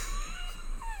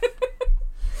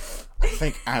 I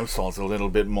think Absol's a little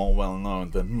bit more well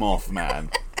known than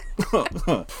Mothman.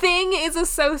 Thing is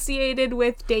associated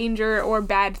with danger or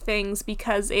bad things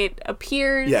because it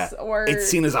appears or it's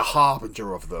seen as a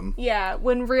harbinger of them. Yeah,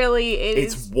 when really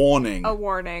It's warning. a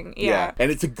warning. Yeah.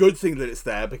 And it's a good thing that it's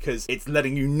there because it's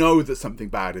letting you know that something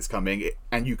bad is coming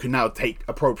and you can now take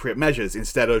appropriate measures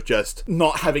instead of just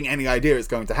not having any idea it's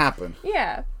going to happen.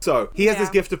 Yeah. So, he has this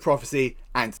gift of prophecy,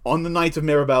 and on the night of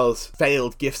Mirabel's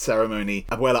failed gift ceremony,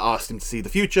 Abuela asked him to see the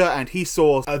future, and he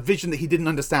saw a vision that he didn't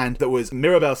understand that was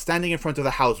Mirabel standing in front of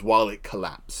the house while it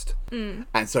collapsed.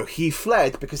 And so he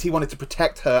fled because he wanted to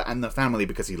protect her and the family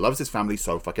because he loves his family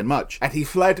so fucking much. And he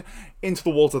fled into the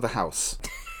walls of the house.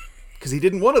 Because he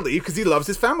didn't want to leave because he loves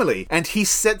his family. And he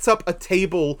sets up a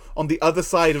table on the other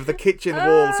side of the kitchen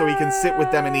wall so he can sit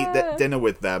with them and eat dinner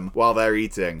with them while they're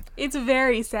eating. It's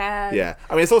very sad. Yeah.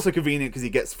 I mean, it's also convenient because he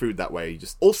gets food that way.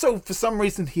 Also, for some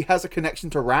reason, he has a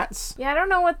connection to rats. Yeah, I don't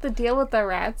know what the deal with the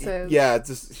rats is. Yeah,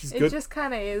 he's good. It just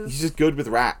kind of is. He's just good with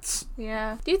rats.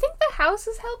 Yeah. Do you think the house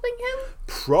is helping him?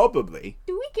 Probably.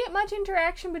 Do we get much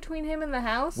interaction between him and the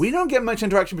house? We don't get much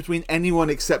interaction between anyone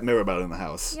except Mirabel in the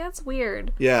house. Yeah, it's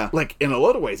weird. Yeah. Like, in a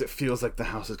lot of ways, it feels like the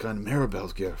house is kind of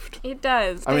Mirabel's gift. It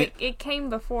does. I mean, it came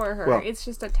before her. Well, it's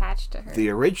just attached to her. The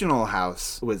original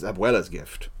house was Abuela's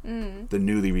gift. The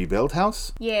newly rebuilt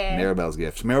house? Yeah. Mirabel's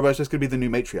gift. Mirabel's just going to be the new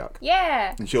matriarch.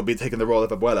 Yeah. And she'll be taking the role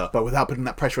of Abuela, but without putting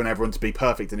that pressure on everyone to be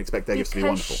perfect and expect their gifts to be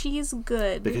wonderful. Because she's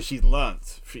good. Because she's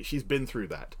learnt. She's been through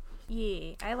that.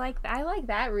 Yeah, I like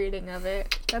that reading of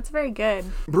it. That's very good.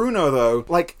 Bruno, though,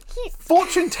 like,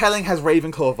 fortune telling has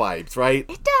Ravenclaw vibes, right?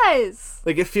 It does.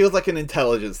 Like, it feels like an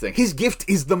intelligence thing. His gift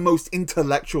is the most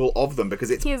intellectual of them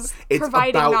because it's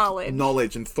providing about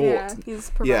knowledge and thought. Yeah, he's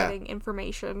providing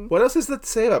information. What else is there to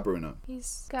say about Bruno?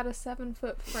 He's got a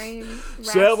 7-foot frame.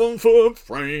 7-foot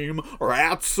frame,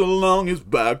 wraps along his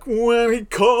back. When he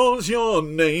calls your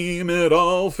name, it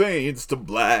all fades to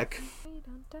black.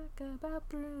 About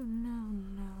Bruno,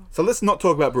 no. So let's not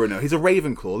talk about Bruno. He's a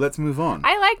Ravenclaw. Let's move on.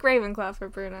 I like Ravenclaw for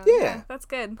Bruno. Yeah. That's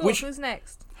good. Cool. Who's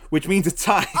next? Which means it's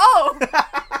time. Oh!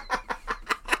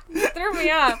 Threw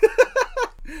me off.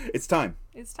 It's time.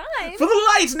 It's time. For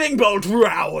the lightning bolt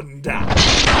round.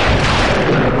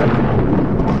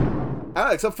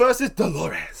 Alex, up first is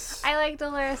Dolores. I like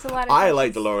Dolores a lot. I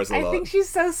like Dolores a lot. I think she's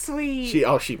so sweet. She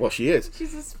is.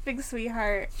 She's this big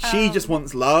sweetheart. She just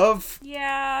wants love.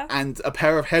 Yeah. And a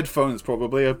pair of headphones,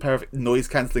 probably. A pair of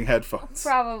noise-cancelling headphones.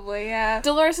 Probably, yeah.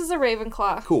 Dolores is a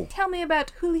Ravenclaw. Cool. Tell me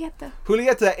about Julieta.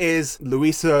 Julieta is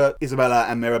Luisa, Isabella,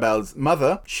 and Mirabel's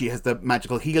mother. She has the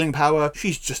magical healing power.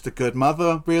 She's just a good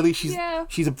mother, really. She's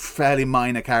a fairly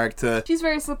minor character. She's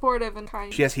very supportive and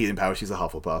kind. She has healing power. She's a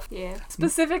Hufflepuff. Yeah.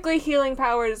 Specifically healing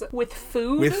powers with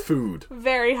food. With food.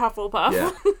 Very Hufflepuff.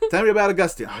 Yeah. Tell me about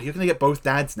Augustine. Oh, you're going to get both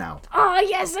dads now. Oh,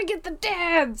 yes, I get the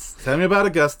dads. Tell me about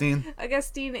Augustine.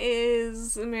 Augustine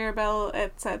is Mirabel,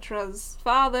 etc.'s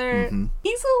father. Mm-hmm.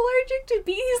 He's allergic to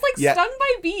bees. He's like stung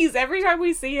by bees every time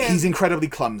we see him. He's incredibly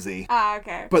clumsy. Ah,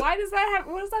 okay. But why does that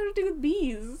have? What does that have to do with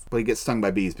bees? Well, he gets stung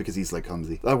by bees because he's like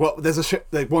clumsy. Well, there's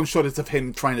one shot is of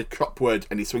him trying to chop wood,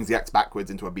 and he swings the axe backwards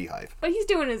into a beehive. But he's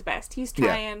doing his best. He's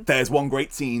trying. Yeah. There's one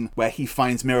great scene where he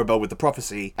finds Mirabel with the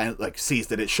prophecy and like sees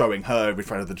that it's showing her in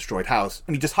front of the destroyed house,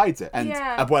 and he just hides it. And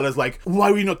Abuela's like,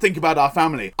 "Why were you not thinking about our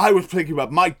family? I was thinking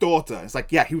about my daughter." It's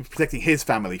like, yeah, he was protecting his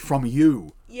family from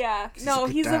you. Yeah. No,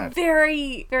 he's a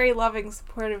very, very loving,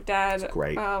 supportive dad. It's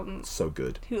great. So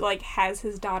good. Who, like, has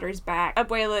his daughter's back.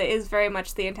 Abuela is very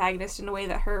much the antagonist in a way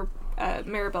that her,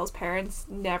 Mirabel's parents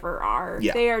never are.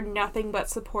 Yeah. They are nothing but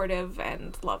supportive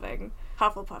and loving.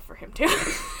 Hufflepuff for him, too.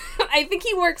 I think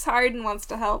he works hard and wants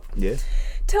to help. Yes.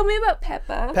 Tell me about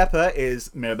Peppa. Peppa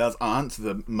is Mirabel's aunt,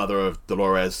 the mother of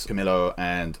Dolores, Camilo,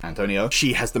 and Antonio.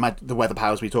 She has the weather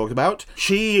powers we talked about.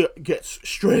 She gets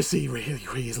stressy really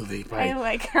easily by I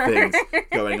like her. things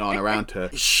going on around her.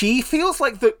 She feels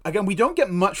like again, we don't get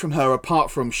much from her apart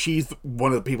from she's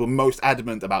one of the people most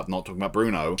adamant about not talking about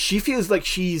Bruno. She feels like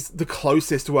she's the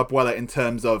closest to Abuela in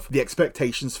terms of the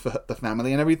expectations for the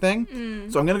family and everything.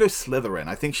 So I'm going to go Slytherin.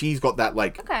 I think she's got that,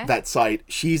 that side.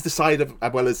 She's the side of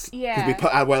Abuela's, because we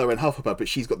put Abuela in Hufflepuff, but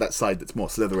she's got that side that's more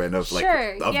Slytherin of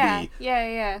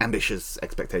the ambitious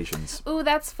expectations. Ooh,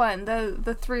 that's fun.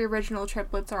 The 3 original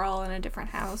triplets are all in a different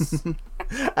house.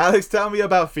 Alex, tell me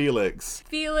about Felix.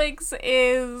 Felix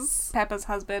is Peppa's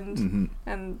husband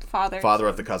and father. Father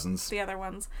of the cousins. The other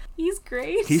ones. He's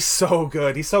great. He's so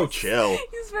good. He's so chill.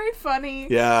 He's very funny.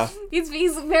 Yeah. He's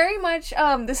very much,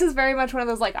 this is very much one of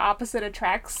those, opposite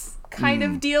attracts kind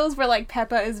of deals where,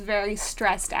 Peppa is very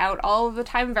stressed out all of the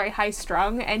time, very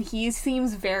high-strung, and he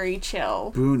seems very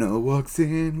chill. Bruno walks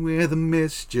in with a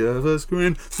mischievous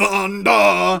grin.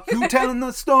 Thunder! You telling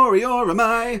the story or am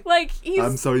I?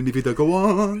 I'm sorry, maybe they'll go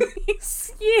on.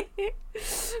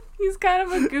 He's kind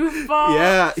of a goofball.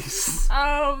 Yeah.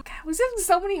 We've seen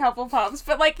so many Hufflepuffs,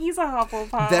 but he's a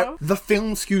Hufflepuff. The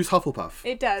film skews Hufflepuff.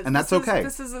 It does. And that's okay.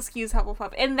 This is a skews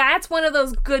Hufflepuff. And that's one of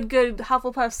those good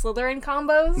Hufflepuff Slytherin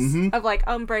combos of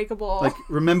Unbreakable.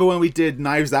 Remember when we did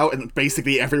Knives Out and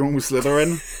basically everyone was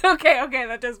Slytherin? Okay,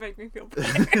 that does make me feel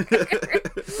better.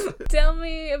 Tell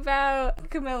me about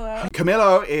Camilo.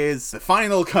 Camilo is the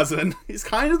final cousin. He's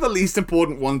kind of the least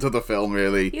important one to the film,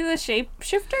 really. He's a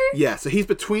shapeshifter? Yeah, so he's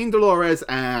between Dolores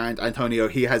and Antonio.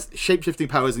 He has shape-shifting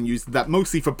powers and uses that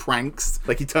mostly for pranks.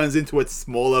 He turns into a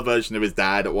smaller version of his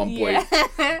dad at one point.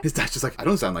 His dad's just I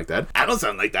don't sound like that. I don't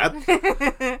sound like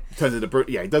that. Turns into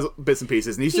he does bits and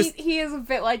pieces, and he is a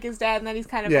bit like his dad, and then he's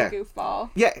kind of a goofball.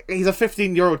 Yeah, he's a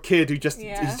 15-year-old kid who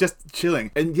he's just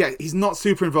chilling. And he's not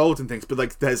super involved in things,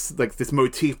 but there's this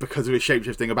motif because of his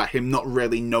shape-shifting about him not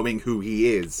really knowing who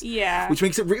he is. Yeah. Which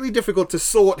makes it really difficult to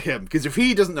sort him, because if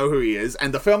he doesn't know who he is,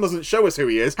 and the film doesn't show us who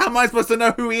he is, how am I supposed to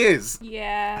know who he is?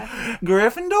 Yeah.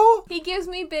 Gryffindor? He gives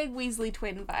me big Weasley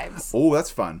twin vibes. Oh, that's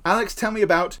fun. Alex, tell me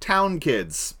about Town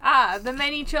Kids. The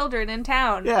many children in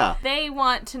town. Yeah. They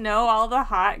want to know all the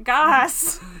hot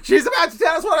goss. She's about to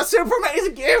tell us what a super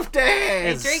amazing gift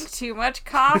is! They drink too much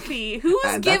coffee.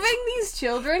 Who's giving these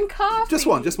children coffee?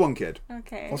 Just one kid.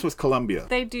 Okay. Also, it's Columbia.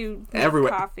 They do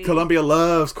everywhere. Coffee. Columbia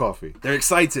loves coffee. They're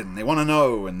excited and they want to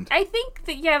know. And I think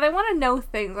that they want to know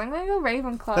things. I'm gonna go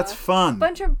Ravenclaw. That's fun. A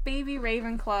bunch of baby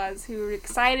Ravenclaws who are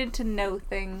excited to know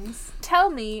things. Tell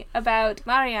me about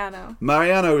Mariano.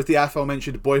 Mariano is the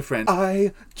aforementioned boyfriend.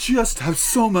 I just have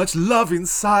so much love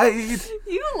inside.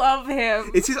 You love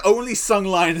him. It's his only sung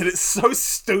line, and it's so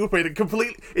stupid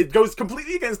and it goes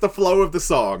completely against the flow of the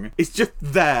song. It's just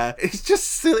there. It's just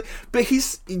silly. But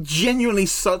he's genuinely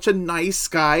such a nice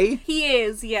guy. He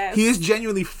is, yes. He is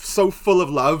genuinely so full of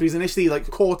love. He's initially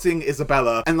courting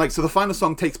Isabella, and so the final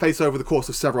song takes place over the course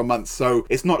of several months, so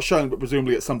it's not showing, but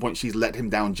presumably at some point she's let him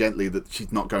down gently that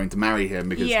she's not going to marry him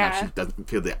because now she doesn't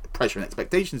feel the pressure and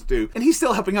expectations do. And he's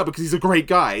still helping out because he's a great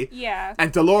guy. Yeah.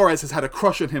 And Dolores has had a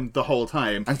crush on him the whole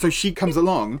time, and so she comes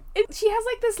along. She has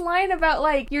this line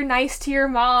about you're nice to your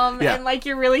mom and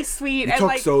you're really sweet. You and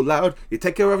talk so loud. You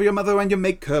take care of your mother and you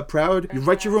make her proud. You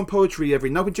write your own poetry every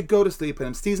night when you go to sleep, and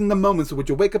I'm seizing the moment, so would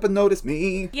you wake up and notice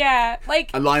me? Yeah,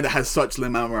 a line that has such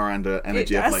Lin-Manuel Miranda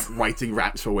energy of writing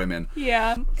raps for women.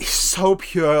 Yeah. He's so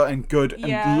pure and good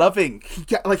and loving.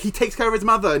 He takes care of his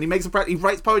mother and he makes her proud. He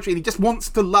writes poetry and he just wants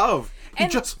to love. He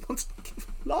just wants to give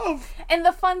love. And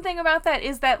the fun thing about that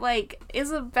is that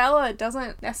Isabella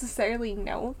doesn't necessarily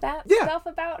know that stuff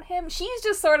about him. She's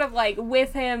just sort of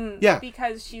with him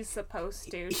because she's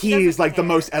supposed to. He is the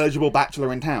most eligible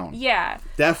bachelor in town. Yeah.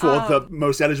 Therefore, the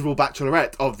most eligible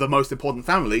bachelorette of the most important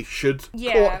family should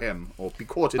court him or be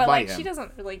courted by him. She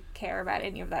doesn't really care about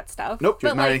any of that stuff. Nope,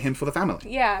 she's marrying him for the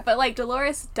family. Yeah, but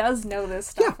Dolores does know this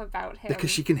stuff about him. Because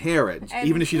she can hear it,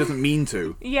 even if she doesn't mean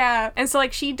to. Yeah, and so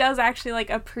she does actually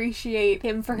appreciate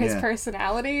him for his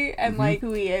personality and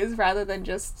who he is rather than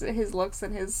just his looks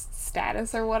and his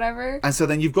status or whatever. And so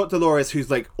then you've got Dolores,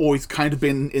 who's always kind of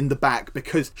been in the back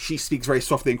because she speaks very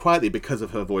softly and quietly because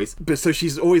of her voice, but so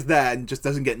she's always there and just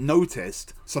doesn't get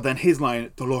noticed. So then his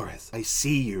line, Dolores, I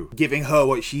see you, giving her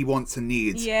what she wants and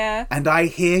needs. Yeah. And I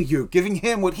hear you, giving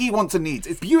him what he wants and needs.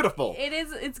 It's beautiful. It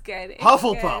is. It's good. It's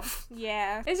Hufflepuff. Good.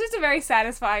 Yeah. It's just a very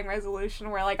satisfying resolution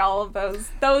where all of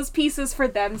those pieces for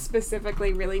them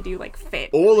specifically really do fit.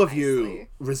 All of Nicely.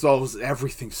 Resolves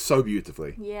everything so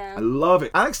beautifully. Yeah. I love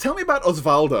it. Alex, tell me about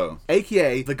Osvaldo,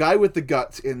 aka the guy with the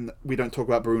guts in We Don't Talk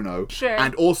About Bruno. Sure.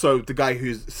 And also the guy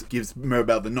who gives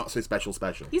Mirabelle the not so special.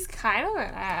 He's kind of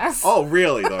an ass. Oh,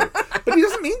 really, though? But he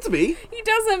doesn't mean to be. He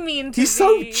doesn't mean to He's be.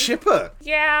 so chipper.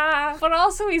 Yeah, but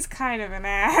also he's kind of an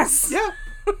ass. Yeah.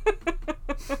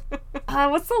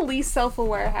 What's the least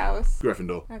self-aware house?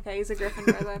 Gryffindor. Okay, he's a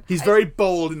Gryffindor then. He's very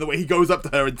bold in the way he goes up to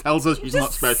her and tells her she's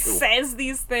not special. Says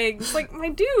these things. Like, my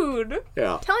dude.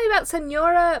 Yeah. Tell me about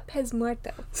Senora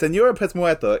Pesmuerto. Senora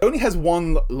Pesmuerto only has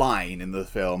one line in the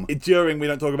film during We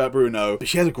Don't Talk About Bruno, but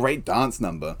she has a great dance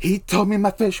number. He told me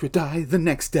my fish would die the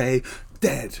next day.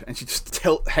 Dead. And she just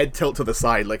head tilt to the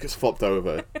side like it's flopped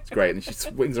over. It's great. And she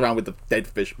swings around with the dead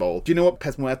fish bowl. Do you know what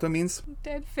Pesmuerto means?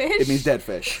 Dead fish? It means dead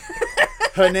fish.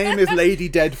 Her name is Lady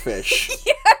Deadfish.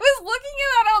 Yeah, I was looking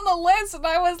at that on the list and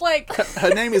I was like...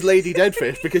 Her name is Lady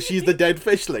Deadfish because she's the dead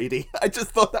fish lady. I just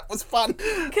thought that was fun.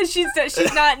 Because she's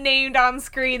not named on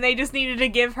screen. They just needed to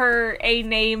give her a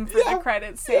name for the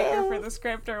credits sake or for the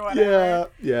script or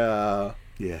whatever.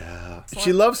 Yeah.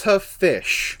 She loves her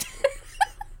fish.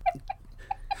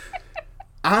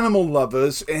 Animal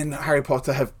lovers in Harry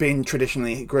Potter have been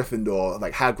traditionally Gryffindor,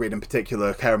 like Hagrid in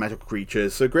particular, care of magical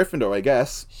creatures. So Gryffindor, I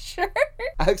guess. Sure.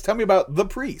 Alex, tell me about the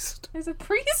priest. There's a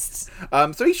priest?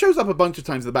 So he shows up a bunch of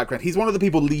times in the background. He's one of the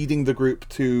people leading the group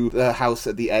to the house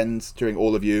at the end during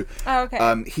All of You. Oh,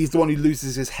 okay. He's the one who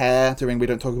loses his hair during We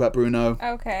Don't Talk About Bruno.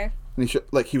 Okay. And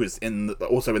he was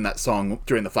also in that song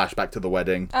during the flashback to the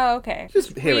wedding. Oh, okay.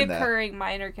 Just here and there. Reoccurring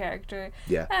minor character.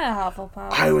 Yeah.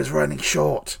 Hufflepuff. I was running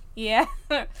short. Yeah.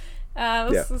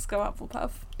 Let's go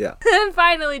Hufflepuff. Yeah. And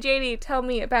finally, JD, tell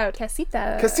me about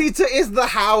Casita. Casita is the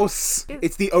house.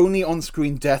 It's the only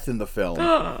on-screen death in the film.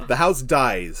 The house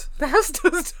dies. The house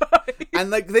does die. And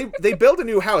like they build a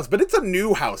new house, but it's a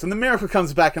new house, and the miracle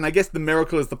comes back, and I guess the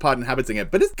miracle is the part inhabiting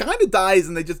it, but it kind of dies,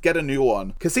 and they just get a new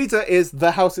one. Casita is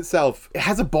the house itself. It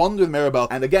has a bond with Mirabelle,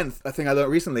 and again, a thing I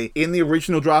learned recently, in the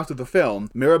original draft of the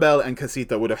film, Mirabelle and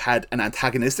Casita would have had an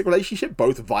antagonistic relationship,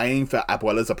 both vying for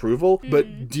Abuela's approval,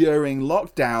 but during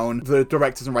lockdown, the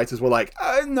directors and writers were like,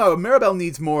 no, Mirabelle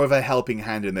needs more of a helping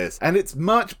hand in this, and it's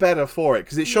much better for it,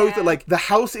 because it shows that like the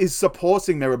house is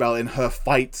supporting Mirabelle in her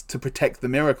fight to protect the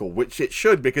miracle, which it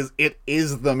should, because it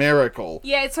is the miracle.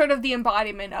 Yeah, it's sort of the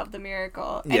embodiment of the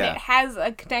miracle. And Yeah. it has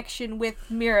a connection with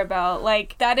Mirabelle.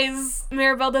 Like, that is...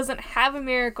 Mirabelle doesn't have a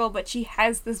miracle, but she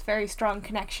has this very strong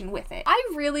connection with it. I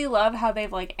really love how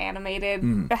they've, like,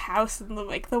 animated the house and,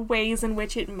 the ways in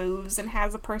which it moves and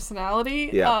has a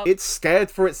personality. Yeah. It's scared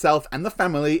for itself and the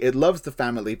family. It loves the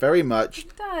family very much.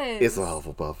 It does. It's a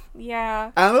Hufflepuff.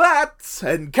 Yeah. And that's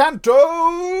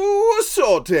Encanto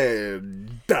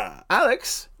sorted.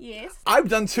 Alex, Yes. I've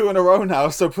done 2 in a row now,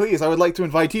 so please, I would like to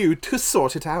invite you to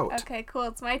sort it out. Okay, cool.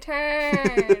 It's my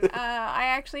turn. I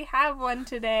actually have one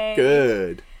today.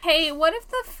 Good. Hey, what if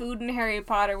the food in Harry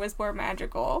Potter was more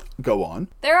magical? Go on.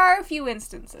 There are a few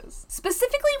instances,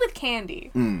 specifically with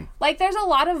candy. Like, there's a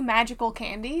lot of magical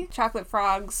candy. Chocolate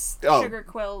frogs, sugar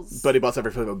quills. Buddy Boss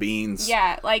every flavor beans.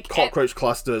 Yeah, like... Cockroach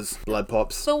clusters, blood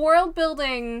pops. The world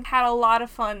building had a lot of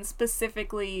fun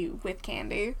specifically with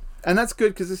candy. And that's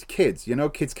good because it's kids,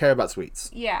 kids care about sweets.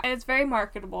 Yeah, and it's very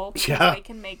marketable because Yeah. they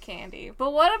can make candy.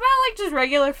 But what about, like, just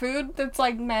regular food that's,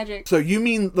 like, magic? So you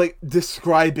mean, like,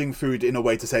 describing food in a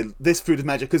way to say, this food is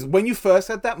magic? Because when you first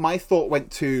said that, my thought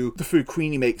went to the food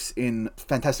Queenie makes in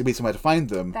Fantastic Beasts and Where to Find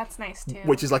Them. That's nice, too.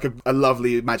 Which is, like, a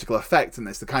lovely magical effect, and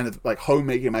it's the kind of, like,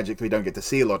 homemaking magic that we don't get to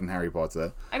see a lot in Harry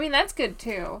Potter. I mean, that's good,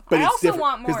 too. But I it's also different,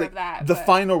 want 'cause, more like, of that. The but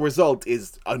final result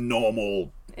is a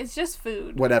normal, it's just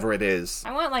food. whatever it is.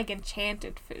 I want, like,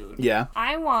 enchanted food. Yeah.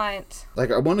 I want...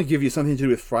 Like, I want to give you something to do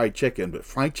with fried chicken, but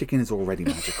fried chicken is already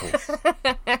magical.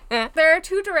 There are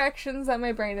 2 directions that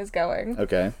my brain is going.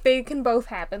 Okay. They can both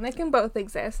happen. They can both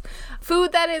exist.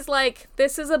 Food that is like,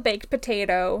 this is a baked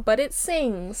potato, but it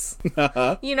sings.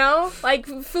 Like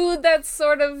food that's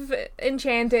sort of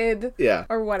enchanted. Yeah.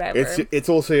 Or whatever. It's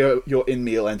also your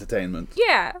in-meal entertainment.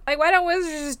 Yeah. Like, why don't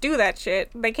wizards just do that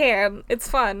shit? They can. It's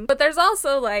fun. But there's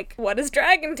also, like, what does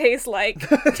dragon taste like?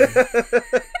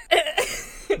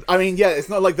 I mean, yeah, it's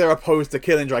not like they're opposed to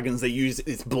killing dragons. They use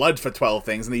its blood for 12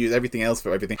 things, and they use everything else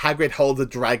for everything. Hagrid holds a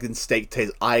dragon steak to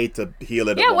his eye to heal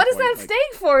it. Yeah, what is that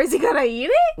steak for? Is he gonna eat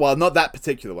it? Well, not that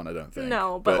particular one, I don't think.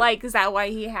 No, but like, is that why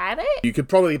he had it? You could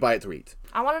probably buy it to eat.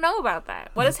 I want to know about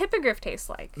that. What does hippogriff taste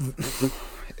like?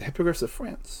 Hippogriffs of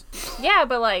France. Yeah,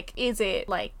 but like, is it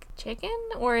like chicken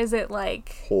or is it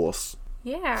like Horse.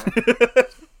 Yeah.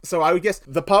 So I would guess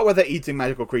the part where they're eating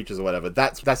magical creatures or whatever,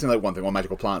 that's like one thing, or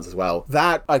magical plants as well.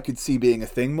 That I could see being a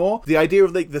thing more. The idea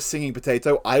of like the singing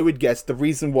potato, I would guess the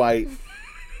reason why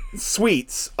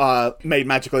sweets are made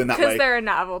magical in that way. Because they're a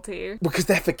novelty. Because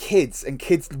they're for kids, and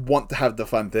kids want to have the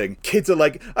fun thing. Kids are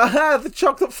like, aha, the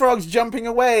chocolate frog's jumping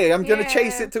away. I'm going to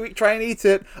chase it to try and eat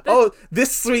it. Oh,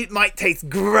 this sweet might taste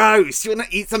gross. You want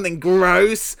to eat something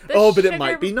gross? But it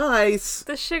might be nice.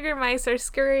 The sugar mice are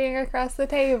scurrying across the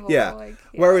table. Yeah.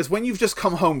 Whereas when you've just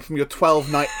come home from your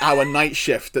 12-hour night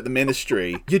shift at the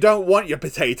ministry, you don't want your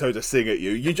potato to sing at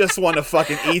you. You just want to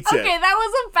fucking eat it. Okay, that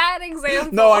was a bad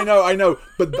example. No, I know.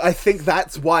 But I think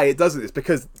that's why it doesn't. It's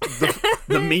because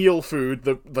the meal food,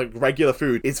 the regular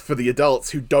food, is for the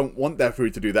adults who don't want their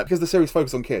food to do that. Because the series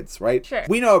focuses on kids, right? Sure.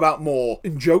 We know about more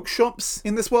joke shops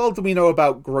in this world than we know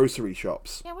about grocery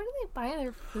shops. Yeah, where do they buy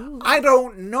their food? I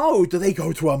don't know. Do they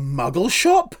go to a muggle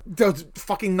shop? Does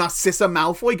fucking Narcissa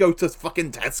Malfoy go to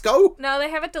fucking Tesco? No, they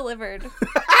have it delivered.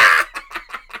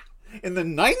 In the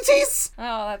 90s?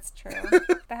 Oh, that's true.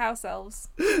 The house elves.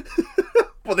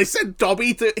 Well, they sent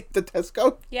Dobby to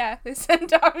Tesco? Yeah, they sent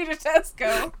Dobby to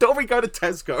Tesco. Dobby, go to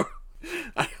Tesco.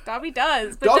 Dobby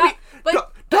does. But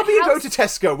Dobby, go to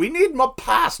Tesco. We need more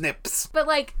parsnips. But,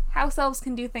 like, house elves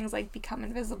can do things like become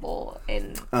invisible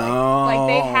and, like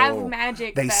they have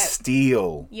magic They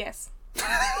steal. Yes.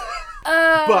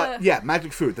 But yeah,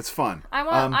 magic food, that's fun.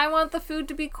 I want the food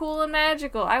to be cool and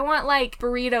magical. I want like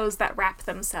burritos that wrap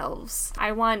themselves.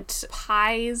 I want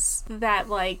pies that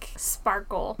like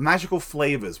sparkle. Magical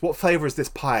flavors. What flavor is this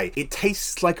pie? It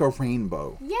tastes like a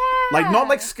rainbow. Yeah. Like not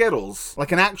like Skittles,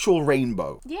 like an actual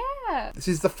rainbow. Yeah. This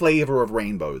is the flavor of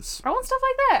rainbows. I want stuff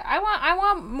like that. I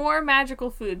want more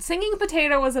magical food. Singing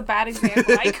potato was a bad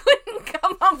example. I couldn't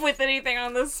come up with anything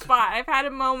on the spot. I've had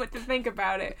a moment to think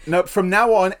about it. No, from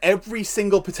now on, every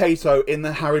single potato in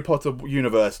the Harry Potter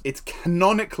universe, it's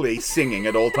canonically singing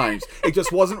at all times. It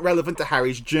just wasn't relevant to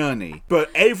Harry's journey. But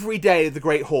every day at the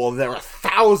Great Hall, there are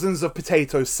thousands of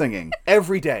potatoes singing.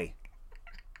 Every day.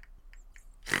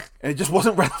 And it just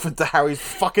wasn't relevant to Harry's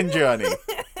fucking journey.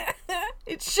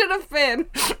 It should have been.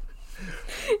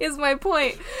 Is my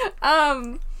point.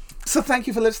 So thank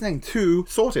you for listening to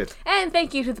Sorted. And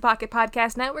thank you to the Pocket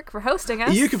Podcast Network for hosting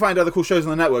us. You can find other cool shows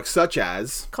on the network, such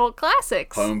as Cult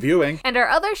Classics, Home Viewing, and our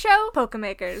other show,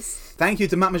 Pokemakers. Thank you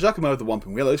to Matt Majakomo of the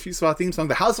Whomping Willows for our theme song,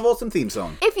 the House of Awesome theme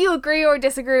song. If you agree or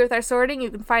disagree with our sorting,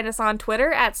 you can find us on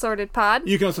Twitter at SortedPod.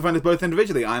 You can also find us both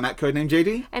individually. I'm at Codename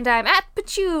JD. And I'm at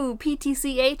Pachew,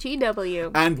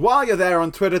 PTCHEW. And while you're there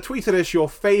on Twitter, tweet at us your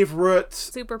favorite...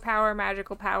 Superpower,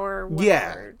 magical power,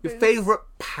 whatever. Yeah, your favorite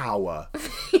power.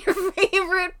 Your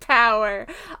favorite power.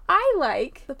 I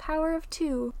like the power of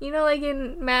 2. You know, like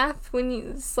in math, when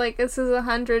it's like, this is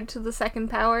 100 to the second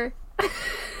power?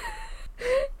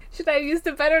 Should I have used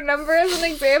a better number as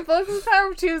an example? Because the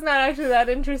power of 2 is not actually that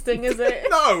interesting, is it?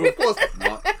 No, of course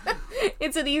not.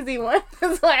 It's an easy one.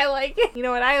 That's why I like it. You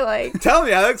know what I like? Tell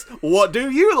me, Alex, what do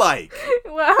you like?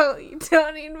 Well, you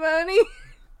don't need money.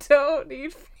 Don't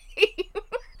need fame.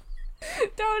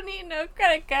 Don't need no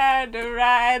credit card to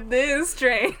ride this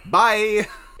train. Bye.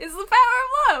 It's the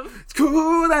power of love. It's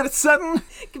cool and it's sudden.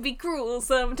 It can be cruel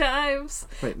sometimes.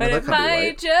 Wait, no, but that it can't be might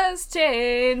right. just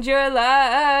change your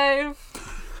life.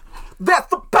 That's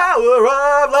the power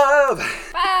of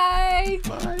love. Bye.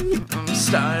 I'm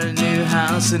starting a new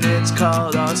house and it's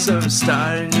called awesome.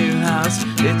 Starting a new house,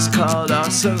 it's called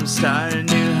awesome. Starting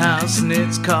a new house and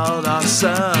it's called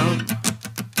awesome.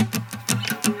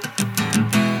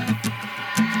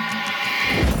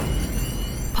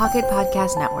 Pocket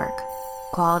Podcast Network.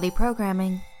 Quality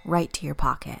programming right to your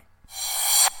pocket.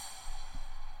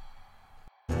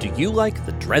 Do you like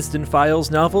the Dresden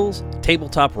Files novels,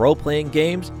 tabletop role-playing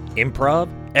games, improv,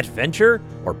 adventure,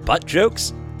 or butt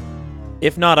jokes?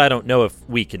 If not, I don't know if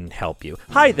we can help you.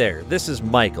 Hi there, this is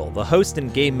Michael, the host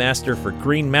and game master for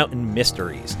Green Mountain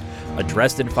Mysteries, a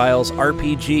Dresden Files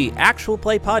RPG actual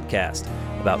play podcast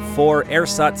about 4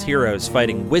 ersatz heroes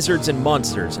fighting wizards and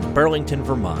monsters in Burlington,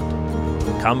 Vermont.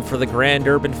 Come for the grand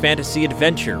urban fantasy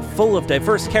adventure full of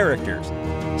diverse characters.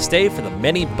 Stay for the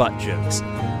many butt jokes.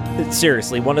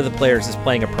 Seriously, one of the players is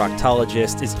playing a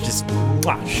proctologist. It's just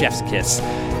chef's kiss.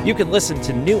 You can listen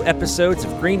to new episodes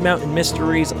of Green Mountain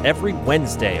Mysteries every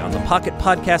Wednesday on the Pocket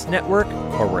Podcast Network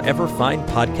or wherever fine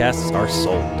podcasts are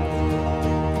sold.